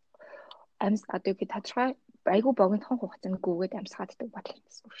одоо тодорхой айгүй богинохон хугацаанд гүгээд амсгааддаг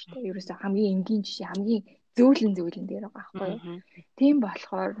бодлогосон шүү дээ. Ерөөсөө хамгийн энгийн жишээ хамгийн зөөлөн дээр байгаа байхгүй юу? Тийм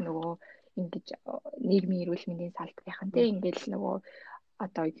болохоор нөгөө ингэж нийгмийн эрүүл мэндийн салбарынхан тий ингээл нөгөө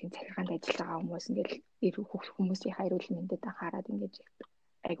одоо үеийн захиргаанд ажиллаж байгаа хүмүүс ингээл хүмүүсийнхаа эрүүл мэндэд анхаарал ингэж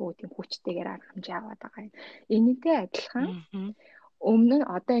айгүй тийм хүчтэйгээр арга хэмжээ аваад байгаа юм. Энэтэй адилхан өмнө нь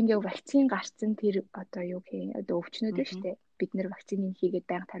одоо ингээ вакцин гарцсан тэр одоо юу гэх одоо өвчнүүд нь шүү дээ. Бид нэр вакциныг хийгээд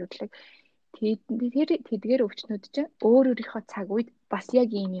байнга хариуцлага тэдгээр өвчнүүд чинь өөрийнхөө цаг үед бас яг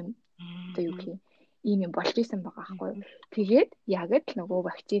ийм одоо юу гэх ийм болж исэн байгаа байхгүй юу. Тэгээд яг л нөгөө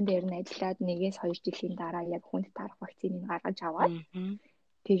вакцин дээр нь ажиллаад 1-2 жилийн дараа яг хүнд тарах вакциныг гаргаж аваад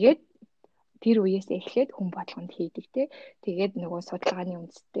тэгээд тэр үеэс эхлээд хүн болгонд хийдэг те. Тэгээд нөгөө судалгааны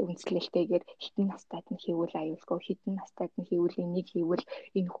үндэслэлтэйгээр хитэн настайд нь хийвэл аюулгүй, хитэн настайд нь хийвэл энийг хийвэл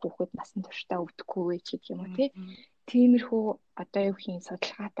энэ хүүхэд насан туршдаа өвдөхгүй вэ гэх юм уу те. Тиймэрхүү одоо юу хийн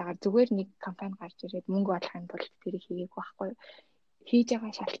судалгаатайгаар зүгээр нэг компани гарч ирээд мөнгө олохын тулд тэрийг хийгээгүй байхгүй юу. Хийж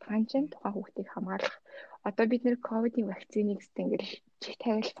байгаа шалтгаан чинь тухайн хүүхдийг хамгаалах. Одоо бид нэр ковидын вакциныг ингээл чих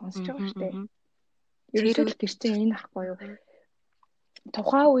тавиал сонсож байгаа шүү дээ. Ерөөсөө тэр чинь энэ ахгүй юу.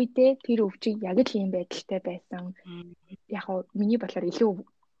 Тухайн үедээ тэр өвчиг яг л ийм байдалтай байсан. Яг нь миний болохоор илүү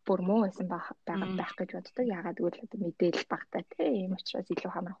бүр муу байсан байх гэж боддог. Ягаад гэвэл одоо мэдээлэл багтаа тийм учраас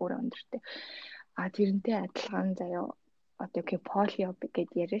илүү хамар хөөрэ өндөртэй. Тэрнтэй адилхан заяа одоо полио гэдээ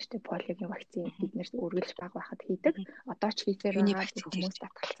яриа штэ полиогийн вакцин бид нэр үргэлж баг байхад хийдэг. Одоо ч хийхээр байгаа хүмүүс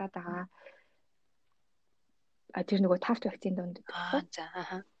татгалцаад байгаа. Тэр нөгөө тавт вакцин дунд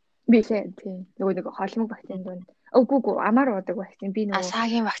байхгүй. Билээ тийм. Нөгөө холимог вакцин дунд. Үгүй амар уудаг вакцин. Би нөгөө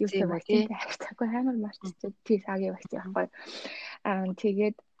сагийн вакцин юм тий. Цаггүй амар марцдаг. Тий сагийн вакцин байхгүй.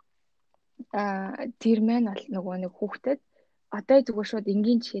 Тэгээд тэр маань бол нөгөө нэг хүүхдэд одоо зүгээр шууд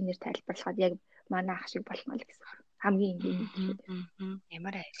энгийн жишээнээр тайлбарлахад яг манай ах шиг болно л гэсэн. Хамгийн энгийн жишээ.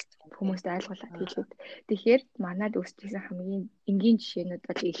 Ямар айлтгал хүмүүст ойлгуулад хэлээд. Тэгэхээр манад өсчихсэн хамгийн энгийн жишээнүүд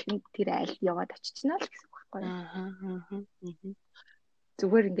бол илхэн тэр айл яваад очичнаа л гэсэн үг байхгүй.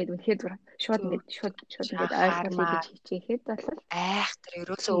 Зүгээр ингээд үнэхээр шууд ингээд ойлгуулъя гэж хичээхэд бол айхтар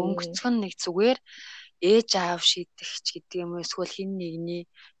ерөөсөө өнгөцгөн нэг зүгээр ээж аав шийдэгч гэдэг юм уу эсвэл хин нэгний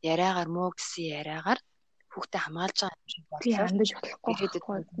яриагаар муу гэсэн яриагаар хүүхдээ хамгаалж байгаа юм шиг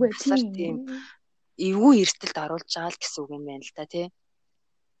бодлоо. Үгүй тийм эвгүй эрсдэлд оруулж байгаа л гэсэн үг юм байна л да тий.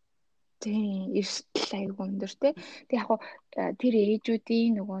 Тийм эрсдэл айгүй өндөр тий. Тэг яг тэр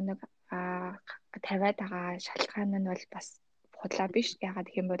ээжүүдийн нөгөө нэг тавиад байгаа шалтгаан нь бол бас худлаа биш. Ягаад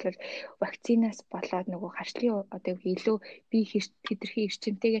гэх юм бол вакцинаас болоод нөгөө харшлын одоо илүү бие хэтэрхий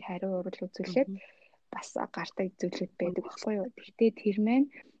эрчимтэйгээр хариу урал үзүүлээд бас гардаг зүйлүүд байдаг байхгүй юу. Гэхдээ тэр маань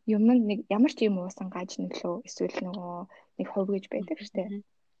юмд нэг ямар ч юм уусан гаж нөлөө эсвэл нөгөө нэг хувь гэж байдаг штэ.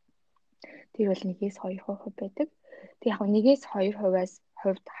 Тэр бол 1-2% байдаг. Тэг яг 1-2%-аас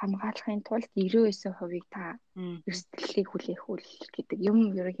хувьд хамгаалахын тулд 99%-ийг та эрсдлийг хүлээх гэдэг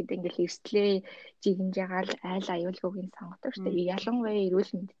юм ерөнхийдөө ингээл эрсдлээ жигнэж ягаал айл аюулгүйг нь сонгодог шүү дээ. Ялангуяа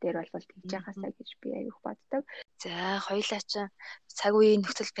эрүүл мэнд дээр бол тэгж яхасаа гэж би аюух боддог. За хоёулаа ч цаг үеийн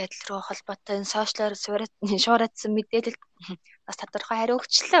нөхцөл байдал руу холбоотой энэ сошиалор шууратсан мэдээлэл бас тодорхой хариу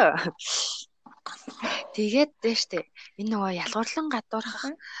өгчлөө. Тэгээд дээ штэ энэ нөгөө ялгуурлан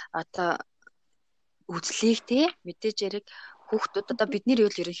гадуурхах одоо үзлийг тий мэдээж яриг хүүхдүүд одоо бидний юу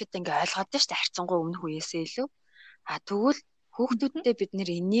л ерөнхийдөө ингээ ойлгоод байна штэ харьцангуй өмнөх үеэсээ илүү. Тэгвэл хүүхдүүдтэй бид нэр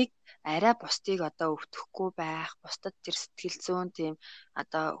энийг арай бусдыг одоо өвтөхгүй байх, бусдад тэр сэтгэл зүйн тийм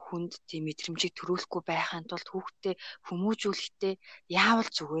одоо хүнд тийм мэдрэмжийг төрүүлэхгүй байхын тулд хүүхдтэй хүмүүжүүлэхдээ яавал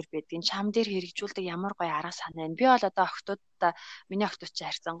зүгээр байдгийг чам дээр хэрэгжүүлдэг ямар гоё арга санаа энэ. Би бол одоо охтуудаа миний охтууд ч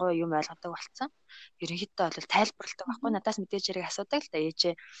харьцангуй юм ойлгодог болсон. Ерөнхийдөө бол тайлбарладаг байхгүй надаас мэдээж яриг асуудаг л да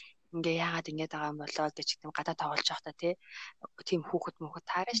ээжээ ингээ яагаад ингэж байгаа юм болоо гэж тийм гадаа тоглож явахдаа тийм хүүхэд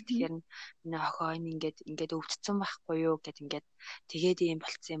таараш тэгэхээр энэ охоо энэ ингээд өвдсөн байхгүй юу гэд ингээд тэгээд юм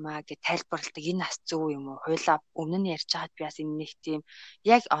болцсон юм аа гэж тайлбарладаг энэ бас зөв юм уу хуйлаа өмнө нь ярьж байгаад би бас энэ нэг тийм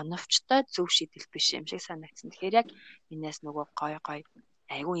яг оновчтой зөв шийдэл биш юм шиг санагдсан. Тэгэхээр яг энэс нөгөө гой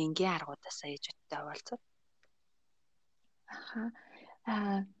айгүй энгийн аргуудаасаа ээжүүдтэй хаваалцав.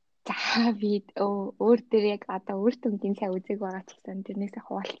 За би өөр дээр яг одоо өөр төмгийн цай үзэг байгаа ч гэсэн тэрнээсээ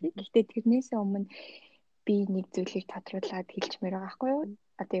хуваалцъя. Гэхдээ тэрнээсээ өмнө би нэг зүйлийг тодруулаад хэлчихмээр байгаа байхгүй юу?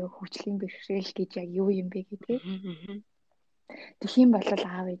 Одоо яг хөгжлийн бэрхшээл гэж яг юу юм бэ гэдгийг. Тэгхийн бол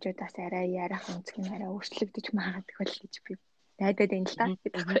аав ээжүүд бас арай ярах өнцг нь арай өөрчлөгдөж магадгүй л гэж би найдаад байна л да.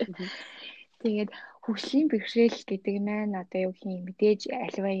 Тэгээд хөгжлийн бэрхшээл гэдэг нь одоо юу гэх юм мэдээж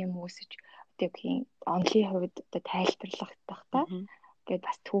аливаа юм үүсэж одоо юу гэх юм онлын хувьд одоо тайлбарлагдах та. Гэт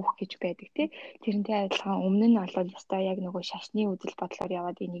бас түүх гэж байдаг тий. Тэрнтэй адилхан өмнө нь бол ёстой яг нөгөө шашны үдэл бодлоор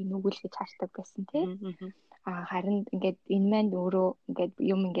яваад энийг нүгэл гэж хардаг байсан тий. Харин ингээд энэ маань өөрөө ингээд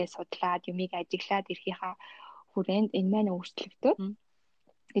юм ингээд судлаад юмыг ажиглаад ирэхийнхаа хүрээнд энэ маань өөрчлөгдөв.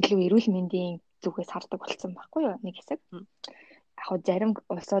 Илүү эрүүл мэндийн зүгээс хардаг болсон байхгүй юу нэг хэсэг. Яг зарим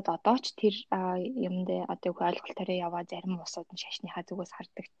улсууд одоо ч тэр юмдээ одоо ойлголтоор яваа зарим улсууд нь шашныхаа зүгээс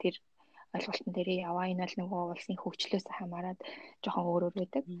хардаг тэр ойлголтын дээр яваа энэ бол нөгөө улсын хөгжлөөс хамаарат жоохон өөр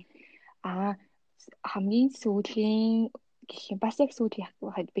байдаг. Хамгийн сүүлийн гэх юм бас яг сүүлийн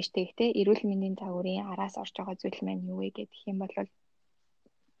хад биш тэгтэй эрүүл мэндийн загварын араас орж байгаа зүйл маань юу вэ гэх юм бол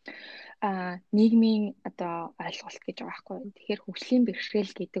нийгмийн одоо ойлголт гэж байгаа байхгүй. Тэгэхээр хөгжлийн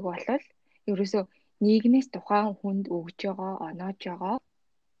бэрхшээл гэдэг бол ерөөсөө нийгмээс тухайн хүнд өгж байгаа, оноож байгаа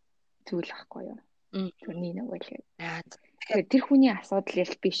зүйл байхгүй юу? Тэрний нэг үйл. Тэгэхээр тэр хүний асуудал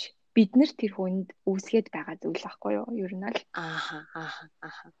ял биш. Бид нар тэр хүнд үүсгээд байгаа зүйл байхгүй юу? Ер нь л.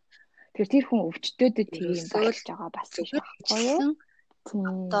 Тэгэхээр тэр хүн өвчтөдөд тийм болж байгаа бас биш байхгүй юу?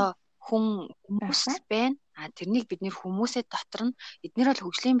 Одоо хүмүүс байна. Тэрнийг бид нэр хүмүүсээ дотор нь эднэр бол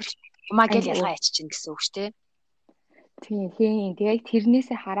хөгжлийн бэрхшээл юмаа гэж ялгаа ячиж чинь гэсэн үг шүү дээ. Тийм. Тэгээд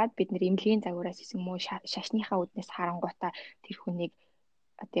тэрнээсээ хараад бид нэр эмнэлгийн загвараас юм уу шашныхаа үднээс харангуйтаа тэр хүнийг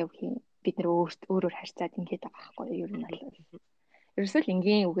одоо юу бид нэр өөрөөр харьцаад ингэж байгаа байхгүй юу? Ер нь бол. Ерөөсөө л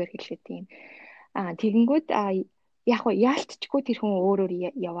энгийн үгээр хэлэхэд тийм. Тэгэнгүүт яг яалтчгүй тэр хүн өөрөөр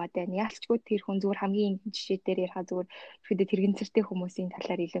яваад байна. Яалтчгүй тэр хүн зүгээр хамгийн энгийн жишээ дээр ярихаа зүгээр ихэд тэрэгэнцэртэй хүмүүсийн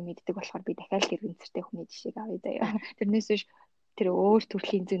талаар илүү мэддэг болохоор би дахиад тэрэгэнцэртэй хүний жишээг авъя заяа. Тэрнээс биш тэр өөр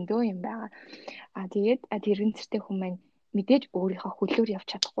төрлийн зөндөө юм байгаа. Тэгээд тэрэгэнцэртэй хүн маань мэдээж өөрийнхөө хөлөөр явж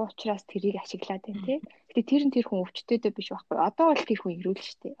чадахгүй учраас тэрийг ашиглаад байна тий. Гэтэ тэр хүн өвчтөдөө биш байхгүй. Одоо бол тэр хүн эрүүл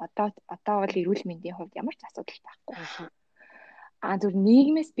шүү дээ. Одоо бол эрүүл мэндийн хувьд ямар ч асуудал байхгүй. Зөв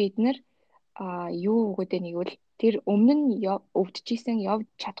нийгмээс бид нар юу өгөөд нэг бол тэр өмнө нь өвдөжсэн явж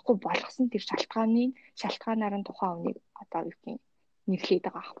чадахгүй болгосон тэр шалтгаанаар нь тухайн хүнийг одоо юу гэх юм нэрлээд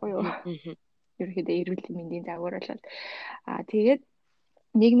байгаа байхгүй юу. Ерөнхийдөө эрүүл мэндийн загвар бол тэгээд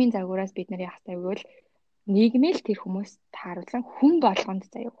нийгмийн загвараас бид нар яах вэ гэвэл нийгмэл тэр хүмүүст тааруулсан хүн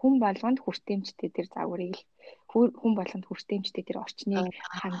болгонд хүртээмжтэй тэр загварыг хүн болгонд хүртээмжтэй тэр орчныг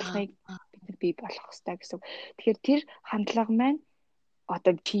хандлагыг бид нар бий болгох хэрэгтэй гэсэн. Тэгэхээр тэр хандлага маань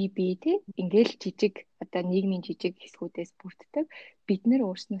одоо би тий ингээл жижиг одоо нийгмийн жижиг хэсгүүдээс бүрддэг. Бид нэр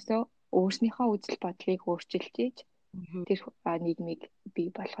өөрснийхөө үзэл бодлыг өөрчилж ийж тэр нийгмийг бий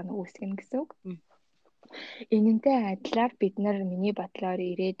болгоно үүсгэнэ гэсэн үг. Энэнтэй адилаар бид нар миний бодлоор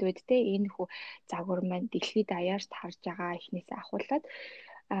ирээдүйд те энэ загвар маань дэлхийд даяарч харж байгаа эхнээсээ ахуулаад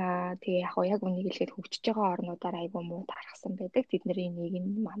тэгээ яг үнийг хэлгээд хөгжиж байгаа орнуудаар айгүй муу тархсан байдаг. Тэдний нэг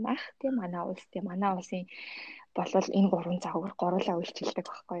нь манайх те манай улсын болвол энэ гурван загвар гурлаа үйлчилдэг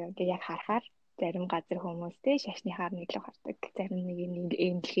байхгүй юу. Ингээ яг харахаар зарим газар хүмүүс те шашныхаар нь илүү хардаг, зарим нэг нь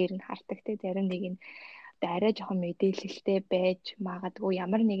эмнэлгээр нь хардаг те, зарим нэг нь арай жоохон мэдээлэлтэй байж магадгүй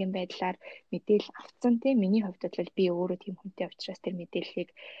ямар нэгэн байдлаар мэдээлэл авсан те. Миний хувьд бол би өөрөө тийм хүнтэй учраас тэр мэдээллийг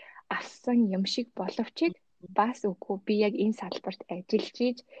авсан юм шиг боловч бас үгүй би яг энэ салбарт ажиллаж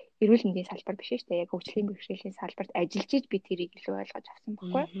ийж эрүүл мэндийн салбар биш шүү дээ. Яг хөгжлийн бэрхшээлийн салбарт ажиллаж ийж би тэрийг илүү ойлгож авсан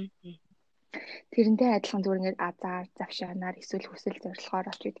байхгүй. Тэрнтэй адилхан зүгээр ингээд азар, завшаанаар эсвэл хүсэл зорилгоор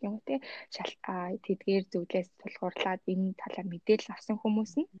оч гэдэг юм уу те. Тэдгээр зүйлээс тулгуурлаад энэ талаар мэдээлэл авсан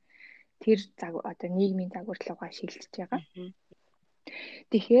хүмүүс нь тэр одоо нийгмийн загварлуугаа шилжиж байгаа.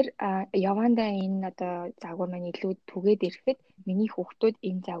 Тэгэхээр явандаа энэ одоо загвар маань илүү түгээд ирэхэд миний хүүхдүүд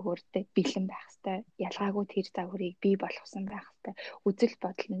энэ загвартай бэлэн байх хэрэгтэй. Ялгаагүй тэр загварыг бий болгосон байх хэрэгтэй. Үзэл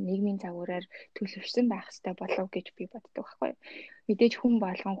бодол нь нийгмийн загвараар төлөвшсөн байх хэрэгтэй болов гэж би боддог байхгүй. Мэдээж хүн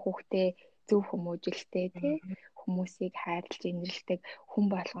болгон хүүхдээ зөв хүмүүжүүлэлтэй тий хүмүүсийг хайрлаж инэрлдэг, хүн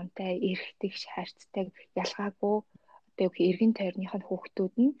болгонтэй эрхдэг, шаарддаг, ялгаагүй одоо эргэн тойрных нь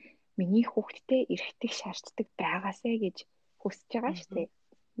хүүхдүүд нь миний хүүхдтэй эрхдэг, шаарддаг байгаасэ гэж хүсэж байгаа шүү дээ.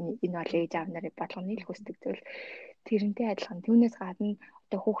 Энэ бол ээж аав нарын болгоны л хүсдэг зүйл. Тэрнтэй адилхан түүнээс гадна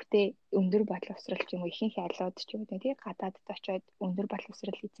одоо хүүхдээ өндөр боловсрал ч юм уу ихэнх ялууд ч юм уу тий гадаадд очиод өндөр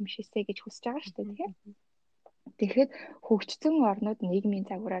боловсрал эзэмшээсэй гэж хүсэж байгаа шүү дээ. Тэгэхээр хөгжсөн орнууд нийгмийн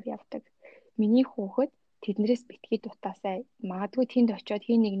загвараар явдаг. Миний хүүхэд тэднэрээс битгий дутаасаа магадгүй тэнд очиод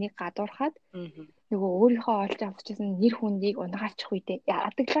хин нэгнийг гадуурхаад нөгөө өөрийнхөө олж авчихсан нэр хүндийг унгаачих үедээ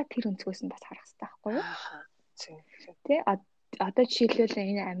яадаглаа тэр өнцгөөс нь бас харах хэрэгтэй байхгүй юу? Тэ одоо жишээлбэл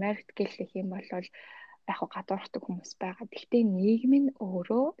энэ Америкт гэх юм бол яг гадуурхдаг хүмүүс байгаа. Гэхдээ нийгэм нь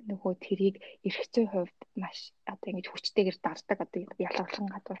өөрөө нөгөө тэрийг эрх зүйн хувьд маш одоо ингэж хүчтэйгээр дарддаг одоо ялгарлан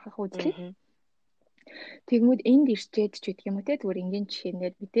гадуурхах үзлээ. Тэгмүүд энд ирчээд ч гэдэг юм уу те зүгээр ингийн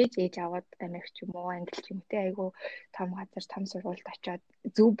жишээнээр мэдээж ээж аваад Америк ч юм уу Англи ч юм уу те айгүй том газар том сургуульд очиод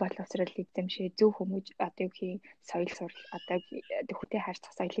зөв боловсрол эзэмшээ зөв хүмүүж одоо юу гэх соёл сурал одоо төвхтэй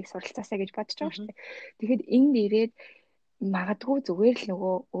харьцах соёлыг суралцаасаа гэж бодож байгаа шүү дээ. Тэгэхэд энд ирээд магадгүй зүгээр л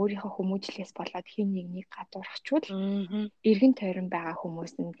нөгөө өөрийнхөө хүмүүжлээс болоод хин нэгнийг гадуурхачвал эргэн тойрон байгаа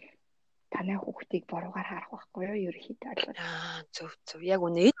хүмүүс нь танай хүүхдийг буруугаар харах байхгүй юу ерөөхдөө бол зөв яг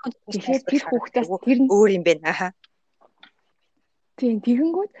үнэ энэ тэгэхээр тэр хүүхдээс тэр нь өөр юм байна. Тийм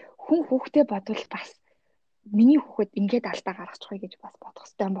тэгэнгүүт хүн хүүхдээ бодвол бас миний хүүхэд ингээд алдаа гаргачихъя гэж бас бодох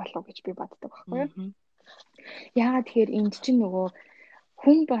хэрэгтэй болов гэж би боддог байхгүй юу. Яагаад тэгэхээр энд чинь нөгөө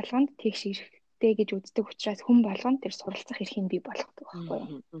хүн болгонд тэгш эрэхтэй гэж үздэг учраас хүн болгонд тэр суралцах эрхийг бий болгодог байхгүй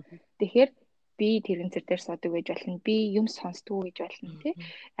юу. Тэгэхээр би тэрэгцэр дээр суудаг гэж болно. Би юм сонсдгоо гэж болно тий.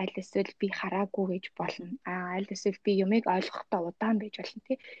 Аль эсвэл би хараагүй гэж болно. Аль эсвэл би юмыг ойлгохдоо удаан байж болно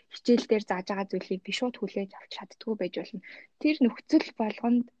тий. Хичээл дээр зааж байгаа зүйлийг би шууд хүлээж авч чаддгүй байж болно. Тэр нөхцөл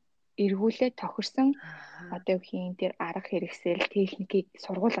болгонд эргүүлээ тохирсон одоо хийн тэр арга хэрэгсэл техникийг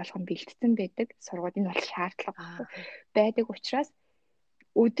сургууль болгон бэлтгэсэн байдаг. Сургууль энэ бол шаардлага байдаг учраас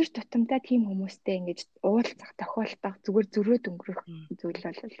өдөр тутамдаа тийм хүмүүстэй ингэж уулзах тохиолдол зүгээр зөрөөд өнгөрөх зүйл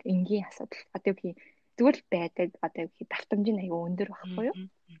бол энгийн асуудал. Одоо хийн зүгээр байдаг одоо хийн давтамж нь аюу өндөр байхгүй юу?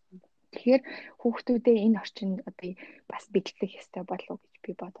 Тэгэхээр хүүхдүүдээ энэ орчинд одоо бас бэлтгэх ёстой болов гэж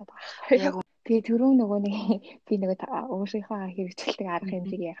би бодоод байгаа. Тэгээ түрүү нөгөө нэг би нөгөө өөрийнхөө хэрэгжилдэг арга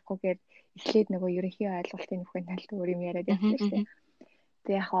хэмжээг ярихгүйгээр эхлээд нөгөө ерөнхий ойлголтын нөхөн талд өөр юм яриад явсан шүү дээ.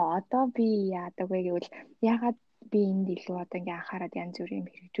 Тэгээ яг одоо би яадаг вэ гэвэл ягаад би энд илүү одоо ингээ анхаарал янз бүрийн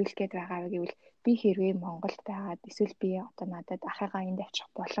хэрэгжүүлэх гээд байгаа вэ гэвэл би хэрвээ Монголд байгаад эсвэл би одоо надад ахыгаа энд авчих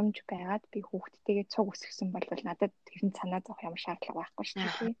боломж байгаад би хүүхдтэйгээ цуг өсгсөн бол надад тэрэн санаа зовх ямар шаардлага байхгүй шүү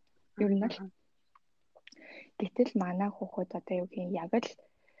дээ. Ер нь л гэтэл манай хүүхэд одоо юу гэх юм яг л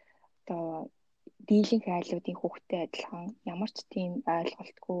одоо дийлэнх айлуудын хүүхдтэй адилхан ямар ч тийм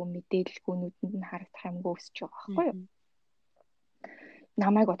ойлголтгүй мэдээлэлгүй нүдэнд нь харагдах юмгүй өсөж байгаа байхгүй юу?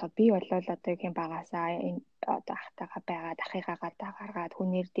 Намайг бодоод би бол одоо юм багасаа энэ одоо ахтайгаа байгаад ахыгаагаа гаргаад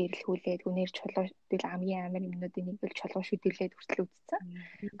хүнээр дээрлхүүлээд хүнээр чулуушдэл хамгийн амар юмнуудын нэг бол чулуу шүдэлээд хүртэл үзсэн.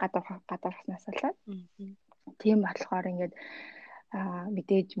 Гадуурхаснаас болоод. Тийм болохоор ингээд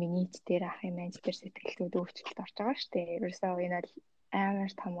мэдээж миний эц дээр ах юм анч дээр сэтгэлдүүд өөрчлөлт орж байгаа шүү дээ. Ерөөсөө энэ бол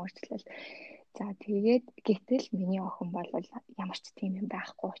амар том өөрчлөлт. За тэгээд гэтэл миний охин бол ямар ч тийм юм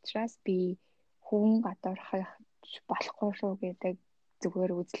байхгүй учраас би хүн гадуурхах болохгүй шүү гэдэг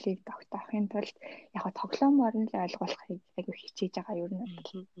зүгээр үзлийг тогтоохын тулд яг тоглоомоор нь л ойлгуулахыг айгүй хичээж байгаа юм байна.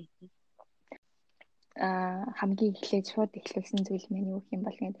 Хамгийн эхлээд шууд эхлүүлсэн зүйл маань юу юм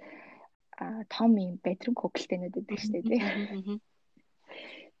бол ингээд том юм бедрум куклтэнүүд байдаг шүү дээ.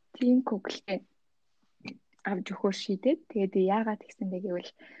 Тийм куклтэй авч өгөхөөр шийдээд тэгээд яагаад гэсэн бэ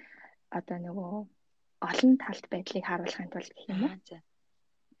гэвэл одоо нөгөө олон талт байдлыг харуулахын тулд гэх юм уу.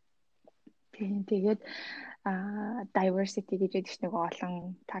 Тийм тэгээд diversity гэж яддаг чинь нөгөө олон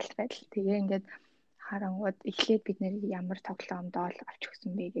тал байдал. Тэгээ ингээд харангууд эхлээд бид нэр ямар тоглоомд ол авч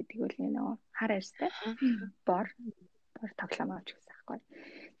өгсөн бэ гэдэг үл нөгөө хар арьстай бор тоглоом авч өгсөн байхгүй.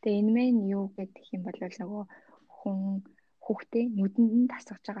 Тэгээ энэ мэн юу гэдэг юм бол нөгөө хүүхдээ нүдэнд нь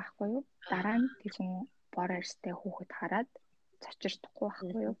тасгаж байгаа байхгүй юу? Дараа нь тэр хүн бор арьстай хүүхэд хараад цочирдохгүй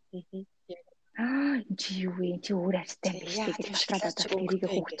байхгүй юу? Чи юу вэ? Чи өөр арьстай биш гэж батлаад одоо тэрийг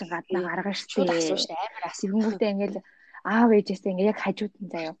хүүхдэн гаднаа гаргаж штэ. Тэгэнгүүтээ ингээл аав ээжээсээ ингээ яг хажууд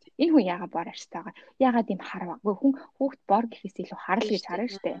нь заяа. Энэ хүн яагаад бор арьстай байгаа? Яагаад юм харваа? Хүүхд бор гэхээс илүү харал гэж харна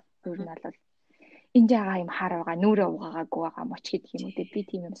штэ. Ер нь бол энд яагаа юм хар байгаа, нүрээ угаагаагүй байгаа моч гэдэг юм үү? Би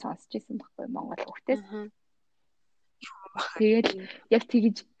тийм юм сонсч байсан байхгүй Монгол хүүхдээс. Тэгэл яг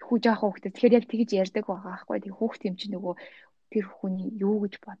тэгж жоохон хүүхдээс тэгэхээр яг тэгж ярьдаг байгаа байхгүй. Тэг хүүхд юм чи нөгөө тэр хүний юу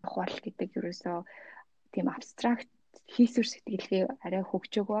гэж бодох бол гэдэг ерөөсөө тийм абстракт хийсвэр сэтгэлгээ арай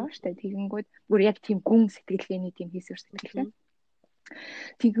хөгжөөг байгаа шүү дээ. Тэгэнгүүт бүр яг тийм гүн сэтгэлгээний тийм хийсвэр сэтгэлгээ.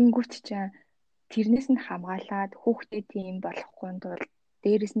 Тэгэнгүүт чинь тэрнээс нь хамгаалаад хүүхдээ тийм болохгүй тул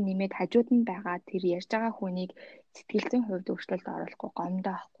дээрэс нь нэмээд хажууд нь байгаа тэр ярьж байгаа хүнийг сэтгэл зүйн хувьд өөрчлөлт оруулахгүй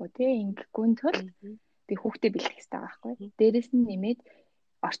гомдоо авахгүй тий ингэхгүй тул би хүүхдээ бэлтгэх хэрэгтэй байгаа байхгүй. Дээрэс нь нэмээд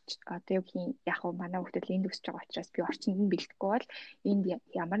одоо юу гэх юм яг уу манай хүүхдүүд энд өсөж байгаа учраас би орчинд нь бэлдэхгүй бол энд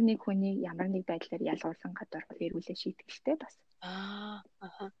ямар нэг хүнийг ямар нэг байдлаар ялгуулсан гадуурх эрүүлээ шийтгэхтэй бас.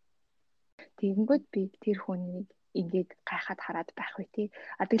 Тэгэнгүүт би тэр хүнийг ингээд гайхаад хараад байх вэ тий.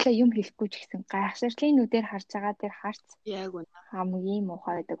 Тэглээ юм хэлэхгүй ч гэсэн гайхширтлын нүдээр харж байгаа тэр харц яг үнэ хамгийн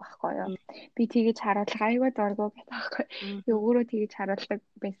муухай байдаг байхгүй юу. Би тэгэж харуулах айгүй дурггүй гэдэг байхгүй. Би өөрөө тэгэж харуулдаг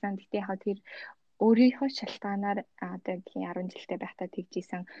байсан. Гэтэ яг тэр өөрийнхөө шалтгаанаар одоо 10 жилдээ байхдаа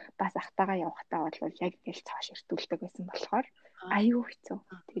тэгжсэн бас ахтагаа явахтаа бол яг ингээл цааш иртүүлдэг байсан болохоор аюу хэцүү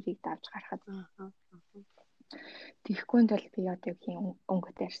тэрийг давж гарахад. Тэгэхгүй бол би одоо юм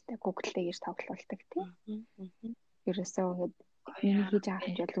өнгөтэй арьстай Google-тэй ирж тоглуулдаг тийм. Ерөөсөө ингээд миний хийж байгаа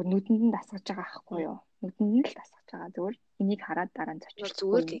хэмжээ бол нүдэнд нь дасгаж байгаа байхгүй юу? Нүдэнд нь л дасгаж байгаа зүгээр. Энийг хараад дараа нь зочиж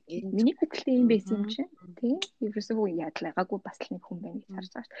зүгээр тийм. Миний Google-тэй юм байсан юм чинь тийм. Ерөөсөө яадлаагүй бас л нэг хүн байна гэж харж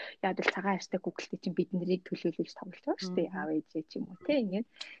байгаа шүү дээ. Яг л цагаан арьстай Google-тэй чинь бид нарыг төлөөлөж тоглож байгаа шүү дээ. Аав ээжээ ч юм уу тийм. Ингээд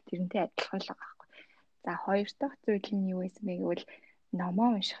тэрнтэй адилхан л байгаа байхгүй. За хоёр дахь зүйл нь юу байсан бэ гэвэл номоо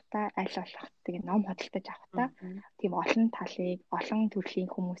уншихтаа аль болох тийм ном хөдөлтөж авахтаа тийм олон талыг, олон төрлийн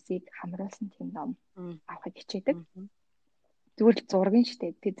хүмүүсийг хамруулсан тийм ном авахыг хичээдэг. Зүгээр л зураг нь шүү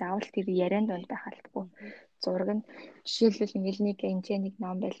дээ. Тэг заавал тэр яриан донд байх албагүй. Зураг нь жишээлбэл ингээл нэг нэг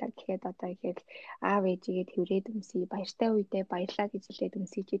ном байлаа гэхэд одоо ихэд аав ээжигээ тэрврээд өмсөе, баяртай үедээ баярлаа гэж хэлээд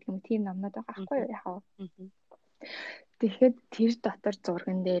өмсөж гэдэг юм тийм номнод байгаа байхгүй юу яхаа. Тэгэхээр тэр дотор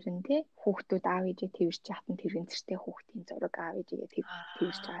зурган дээр нь тий хүүхдүүд аав ээжээ тэрвэрч яхад нь тэрэн зэртэй хүүхдийн зураг аав ээжигээ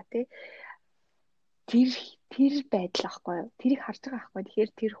тэрвэрч байгаа тий. Тэр байдал ахгүй юу. Тэрийг харж байгаа ахгүй.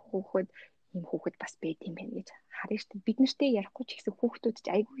 Тэгэхээр тэр хүүхэд ийм хүүхэд бас байд юм байна гэж харна шүү дээ. Бид нартэй ярихгүй ч гэсэн хүүхдүүд ч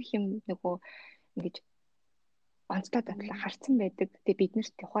айгүй их юм нөгөө ингэж онцлог батлаа харцсан байдаг. Тэгээ бид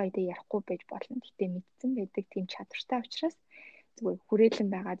нарт тухайн үедээ ярихгүй байж болно. Гэтэ мэдсэн байдаг тийм чадвартай учраас зүгээр хүрээлэн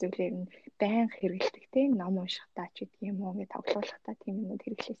байгаа зүйлээр нь байнга хэрэгэлдэг тийм ном уншихтаа ч гэдэг юм уу гэж тоглоулахтаа тийм юмуд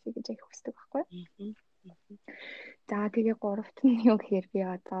хэрэглэсэй гэж их хүсдэг байхгүй. За тэгээ гуравт нь юу гэхээр би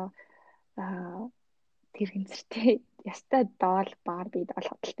одоо тэр хэмцэртэй ястай доол Барби доол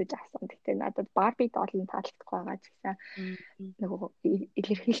хөдөлтөж авсан. Гэхдээ надад Барби доолын таалагдахгүй байгаа ч гэсэн нөгөө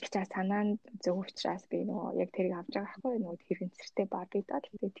илэрхийлэх гэж санаанд зөв учраас би нөгөө яг тэрийг авч байгаа байхгүй нөгөө тэр хэмцэртэй Барби доол.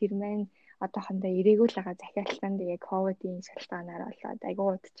 Тэгээ тэр маань одоохондоо ирээгүй л байгаа захиалсан. Тэгээ ковидын шалтгаанаар болоод айгүй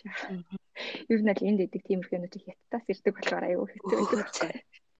удчих. Ер нь л энд дэдэг тиймэрхүүнүүд хятадаас ирдэг болохоор айгүй хэцүү байдаг.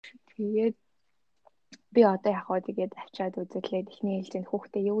 Тэгээд би одоо яг хоо тэгээд авчаад үзэлээд эхний ээлжинд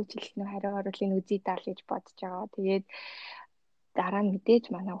хүүхдээ юу гэж хэлэх нь хариу оруулын үзий даал гэж бодож байгаа. Тэгээд дараа нь мэдээж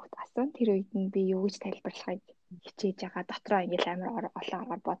манай хүүхд асан тэр үед нь би юу гэж тайлбарлахыг хичээж байгаа. Дотроо ингээл амар олон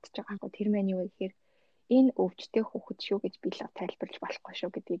аргаар бодож байгаа хгүй. Тэр маань юу вэ гэхээр энэ өвчтэй хүүхэд шүү гэж би л тайлбарлаж болохгүй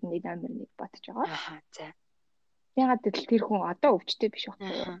шүү гэдгийг нэг номер 1 бодож байгаа. За. Ягаад гэвэл тэр хүн одоо өвчтэй биш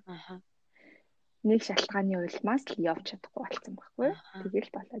байхгүй юу? Нэг шалтгааны улмаас л явж чадахгүй болсон байхгүй.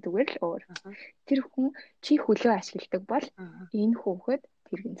 Тэгэл болоо зүгээр л өөр. Тэр хүн чи хөлөө ашигладаг бол энэ хүүхэд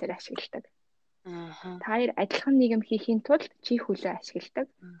тэр гинцээр ашигладаг. Та хоёр адилхан нэг юм хийхийн тулд чи хөлөө ашигладаг.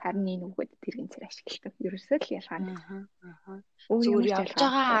 Харин энэ хүүхэд тэр гинцээр ашигладаг. Ерөөсөө л ялгаана. Зүгээр явж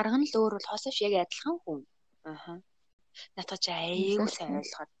байгаа арга нь л өөр бол хосоош яг адилхан хүн. Натаа чи аяйг сайн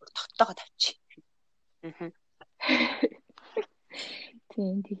ойлгоход бүр тогтоогоод авчи.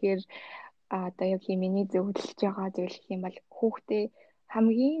 Тийм тэгэхээр одоо яг миний зөвлөж байгаа зүйл гэх юм бол хүүхдээ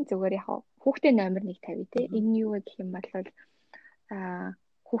хамгийн зүгээр яг хүүхдээ номер 1 тавь тий. Энэ юу вэ гэх юм бол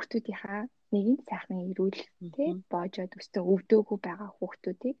хүүхдүүдийнхаа нэгэн сайхан эрүүл тий боожоод өстө өвдөөгүй байгаа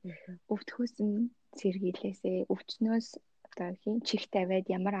хүүхдүүдийг өвдөхөөс нь сэргийлээсээ өвчнөөс одоо чих тавиад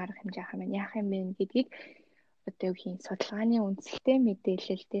ямар арга хэмжээ яах юм бэ гэдгийг одоо судалгааны үндсэлтэй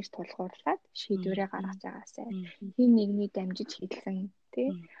мэдээлэл дээр тулгуурлаад шийдвэрээ гаргаж байгаасай. Хин нэгний дамжиж хэлсэн тий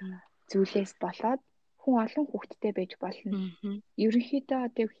зүйлээс болоод хүн олон хүүхэдтэй байж болно. Ерөнхийдөө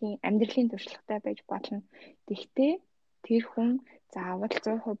одоо амьдралын туршлагатай байж болно. Гэхдээ тэр хүн заавал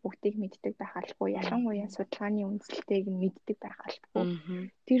 100% бүгдийг мэддэг байх албагүй. Ялангуяа судалгааны үндсэлтэйг нь мэддэг байх албагүй.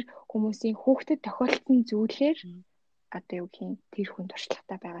 Тэр хүмүүсийн хүүхдэд тохиолдсон зүйлээр одоо тэр хүн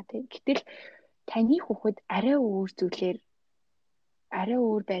туршлагатай байгаа тийм. Гэтэл таны хүүхэд арай өөр зүйлээр арай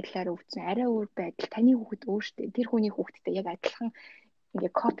өөр байдлаар өвдсөн, арай өөр байдал таны хүүхэд өөртөө тэр хүний хүүхэдтэй яг адилхан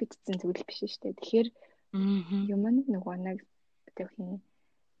ингээ копидсэн зүйл биш шүү дээ. Тэгэхээр юм нөгөө нэг одоо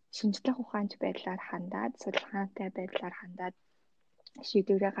шинжлэх ухаанч байдлаар хандаад, судалгаатай байдлаар хандаад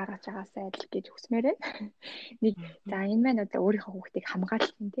шийдвэрээ гаргаж байгаасай л гэж хүсмээр байна. Нэг за энэ маань одоо өөрийнхөө хүүхдийг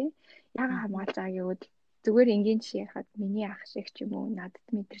хамгаалах юм тийм. Яагаад хамгаалж байгаа гэвэл зүгээр энгийн жишээ ярихад миний ах шиг ч юм уу надад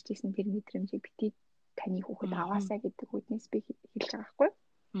мэдэрч исэн тэр мэдрэмжийг бити таны хүүхэд аваасай гэдэг үгнээс би хэлж байгаа байхгүй.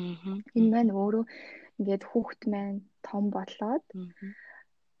 Энэ маань өөрөө ингээд хүүхэд маань том болоод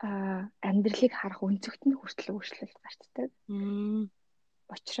амьдралыг харах өнцөгт нь хүртэл өөрчлөлт гарчдаг.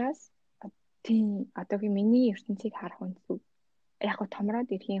 Учираас тийм одоогийн миний ертөнцийг харах өнцөг яг го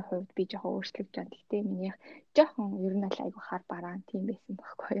томроод ирэхийн хувьд би жоохон өөрчлөгдөж байна. Гэхдээ минийх жоохон ер нь л айгу хар бараан тийм байсан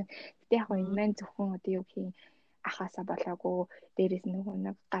байхгүй. Гэтэ яг го энэ маань зөвхөн одоо юу гэх юм ахаасаа болоогүй дээрээс нөгөө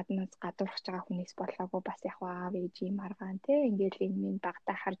нэг гаднаас гадуурхаж байгаа хүнээс болоогүй бас яг аав ээжийн маргаан те ингээл энэ минь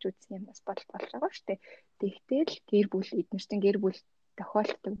багтаа харж үзсэн юм бас болж байгаа шүү дээ. Тэгтэл гэр бүл эднэртэн гэр бүл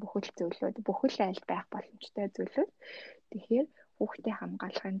тохиолддог бүхэл зүйлүүд бүхэл айлд байх боломжтой зүйлүүд. Тэгэхээр хүүхдээ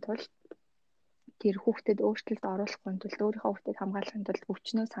хамгаалахын тулд тэр хүүхдэд өөрчлөлт оруулахгүй тулд өөрийнхөө хүүхдийг хамгаалахын тулд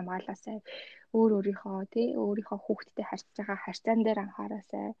өвчнөөс хамгаалаасай. Өөрийнхөө хүүхдтэй харьцаж байгаа харьцаан дээр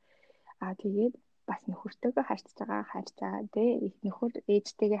анхаараасай. Тэгээд бас нөхөртөөгөө харьцаж байгаа харьцаа нөхөр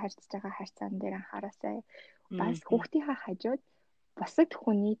ээжтэйгээ харьцаж байгаа харьцаан дээр анхаараасай. Бас хүүхдийнхаа хажууд бусад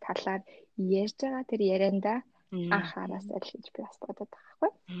хүний талаар ярьж байгаа тэр ярианда анхаараасай л гэж би бас бодод байгаа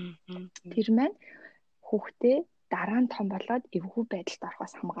байхгүй. Тэр маань хүүхдээ дараа нь том болоод эвгүй байдалд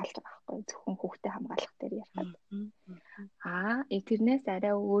орохоос хамгаалж байгаа байхгүй. Зөвхөн хүүхдээ хамгаалах дээр ярихад. Тэрнээс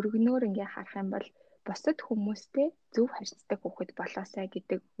арай өргөнөөр ингээ харах юм бол бусад хүмүүстэй зөв харьцдаг хүүхэд болоосай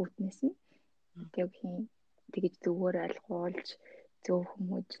гэдэг үүднээс нь тэгж зөвөр ойлгуулж зөв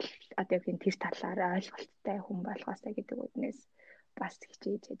хүмүүжүүлэх одоо тэр талаар ойлголттой хүн болгоосай гэдэг үүднээс бас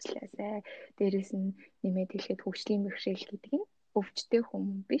хичээж ажилласай. Дээрээс нь нэмээд хэлэхэд хөгжлийн бэрхшээл гэдэг нь өвчтэй хүн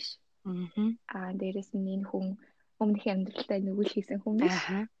биш. Дээрээс нь энэ хүн өмнөх амьдралдаа нүгэл хийсэн хүн биш.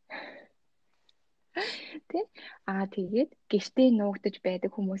 Тэгээд гэртээ нуугдаж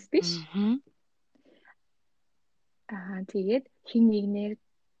байдаг хүмүүс биш. Тэгээд хин нэгнээр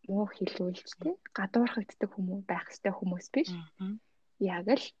муу хэлүүлж гадуурхагддаг хүмүүс байх ёстой хүмүүс биш. Яг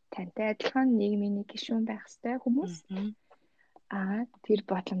л тантай адилхан нийгмийн гишүүн байх ёстой хүмүүс. Тэр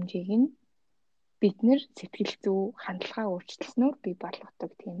боломжийг нь бид нэр сэтгэл зүй хандлагаа өөрчлөснөөр бий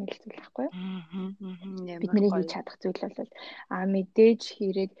болгодог тийм л зүйл байхгүй юу? Бидний хийж чадах зүйл бол мэдээж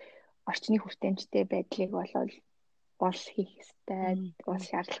хэрэг орчны хүртээмжтэй байдлыг болол улс хийх ёстой, улс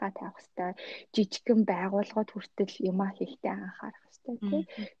шаардлага тавих ёстой, жижигхэн байгууллагууд хүртэл юмаа хийхдээ анхаарах ёстой тийм.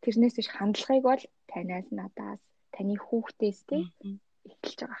 Тэрнээс биш хандлагыг бол танаас надаас, таны хүүхдээс тийм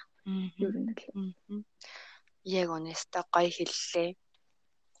эхэлж байгаа. Ер нь л. Яг үнэстэй гоё хэллээ.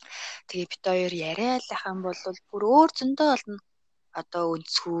 Тэгээ бид хоёр яриалахын бол бүр өөр зөндөө болно. Одоо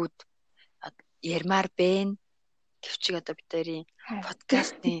өнцгүүд ярмаар байна. Гэвчиг одоо бид хоёрын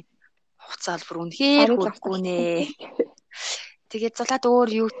подкастны хугацаа бол бүр үнэхээр хүрхгүй нэ. Тэгээд зулаад өөр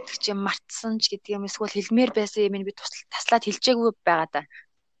юу гэх чи мартсан ч гэдэг юм эсвэл хэлмээр байсан юм би таслаад хэлжээгүй байгаа да.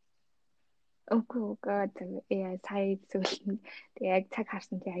 Үгүй сая зөвлөн тэгээ яг цаг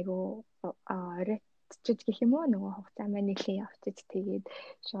харсан чи айгу оройтчиж гэх юм уу нөгөө хугацаа маань нэлийн явчихж тэгээд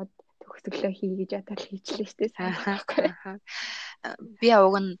шууд төгсгөлөө хий гэж ятал хийчлээ штэ сайн. Би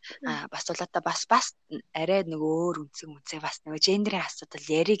уг нь бас зулаатаа бас арай нөгөө өөр үнцэг бас нөгөө гендерийн асуудал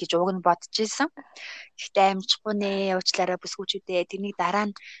яри гэж уг нь бодож исэн. Гэхдээ амжихгүй нэ уучлаарай бүсгүүчүүдээ тэрнийг дараа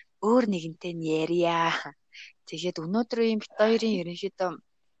нь өөр нэгэнтэй нь ярья. Тэгээд өнөөдрийн бит хоёрын ерөнхийдөө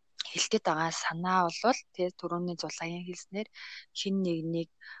хэлгээд байгаа санаа бол тэгээд түрүүний зулаагийн хэлснээр хин нэгнийг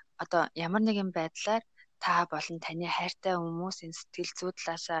одоо ямар нэгэн байдлаар та болон таны хайртай хүмүүс энэ сэтгэл зүй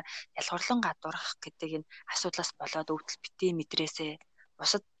талаасаа ялгарлан гадуурхах гэдэг энэ асуудлаас болоод өвдөл битээ мэдрээсээ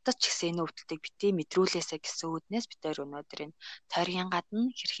бусадд ч гэсэн энэ өвдөлтийг битээ мэдрүүлээсэ гэсэн үднээс бид хоёр өнөөдөр энэ тойргийн гадна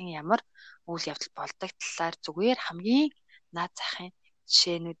хэрхэн ямар үйл явдал болдог талаар зүгээр хамгийн наад захын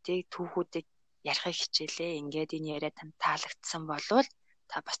жишээнүүдийг, түүхүүдийг ярихыг хичээлээ. Ингээд энэ яриа танд таалагдсан болвол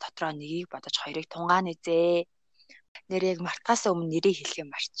та бас дотроо нэгийг бодож хоёрыг тунгаан үзээ. Нэр яг мартахаас өмнө нэрийг хэлхээ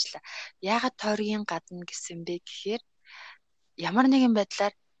марчлаа. Яагаад тойргийн гадна гэсэн бэ гэхээр ямар нэгэн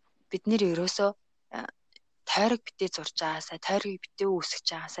байдлаар бид нэр ерөөсөө тойрог битээ зурж байгаасаа, тойргийг битээ үүсгэж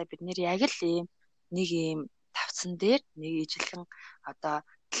байгаасаа бид нэр яг л нэг ийм тавцсан дээр нэг ижилхэн одоо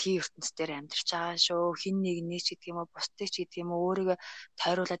дэлхийн ертөнцийн дээр амьдарч байгаа шүү. Хин нэгнийг ч гэдэг юм уу, бусдыг ч гэдэг юм уу, өөрийгөө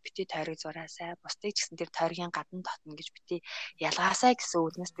тойруулаад битээ тойрог зураасаа, бусдыг ч гэсэн тэр тойргийн гадна дотно гэж битээ ялгаасаа гэсэн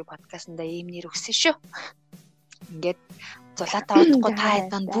үгнээс би подкастнда ийм нэр өгсөн шүү. Ингээд зулаатаа удахгүй та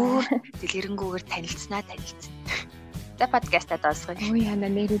хэдэн бүр дэлгэрэнгүүгээр танилцсан. За подкастаа дуусгая. Ой яна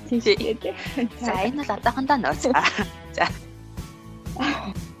нэр үгүй шүү. За энэ бол одоохондоо нөөцөө. За.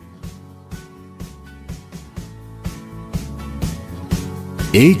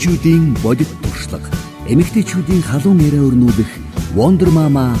 Ээжүүдийн бодит туршлага, эмэгтэйчүүдийн халуун яриа өрнүүлэх Wonder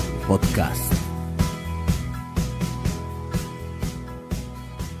Mama podcast.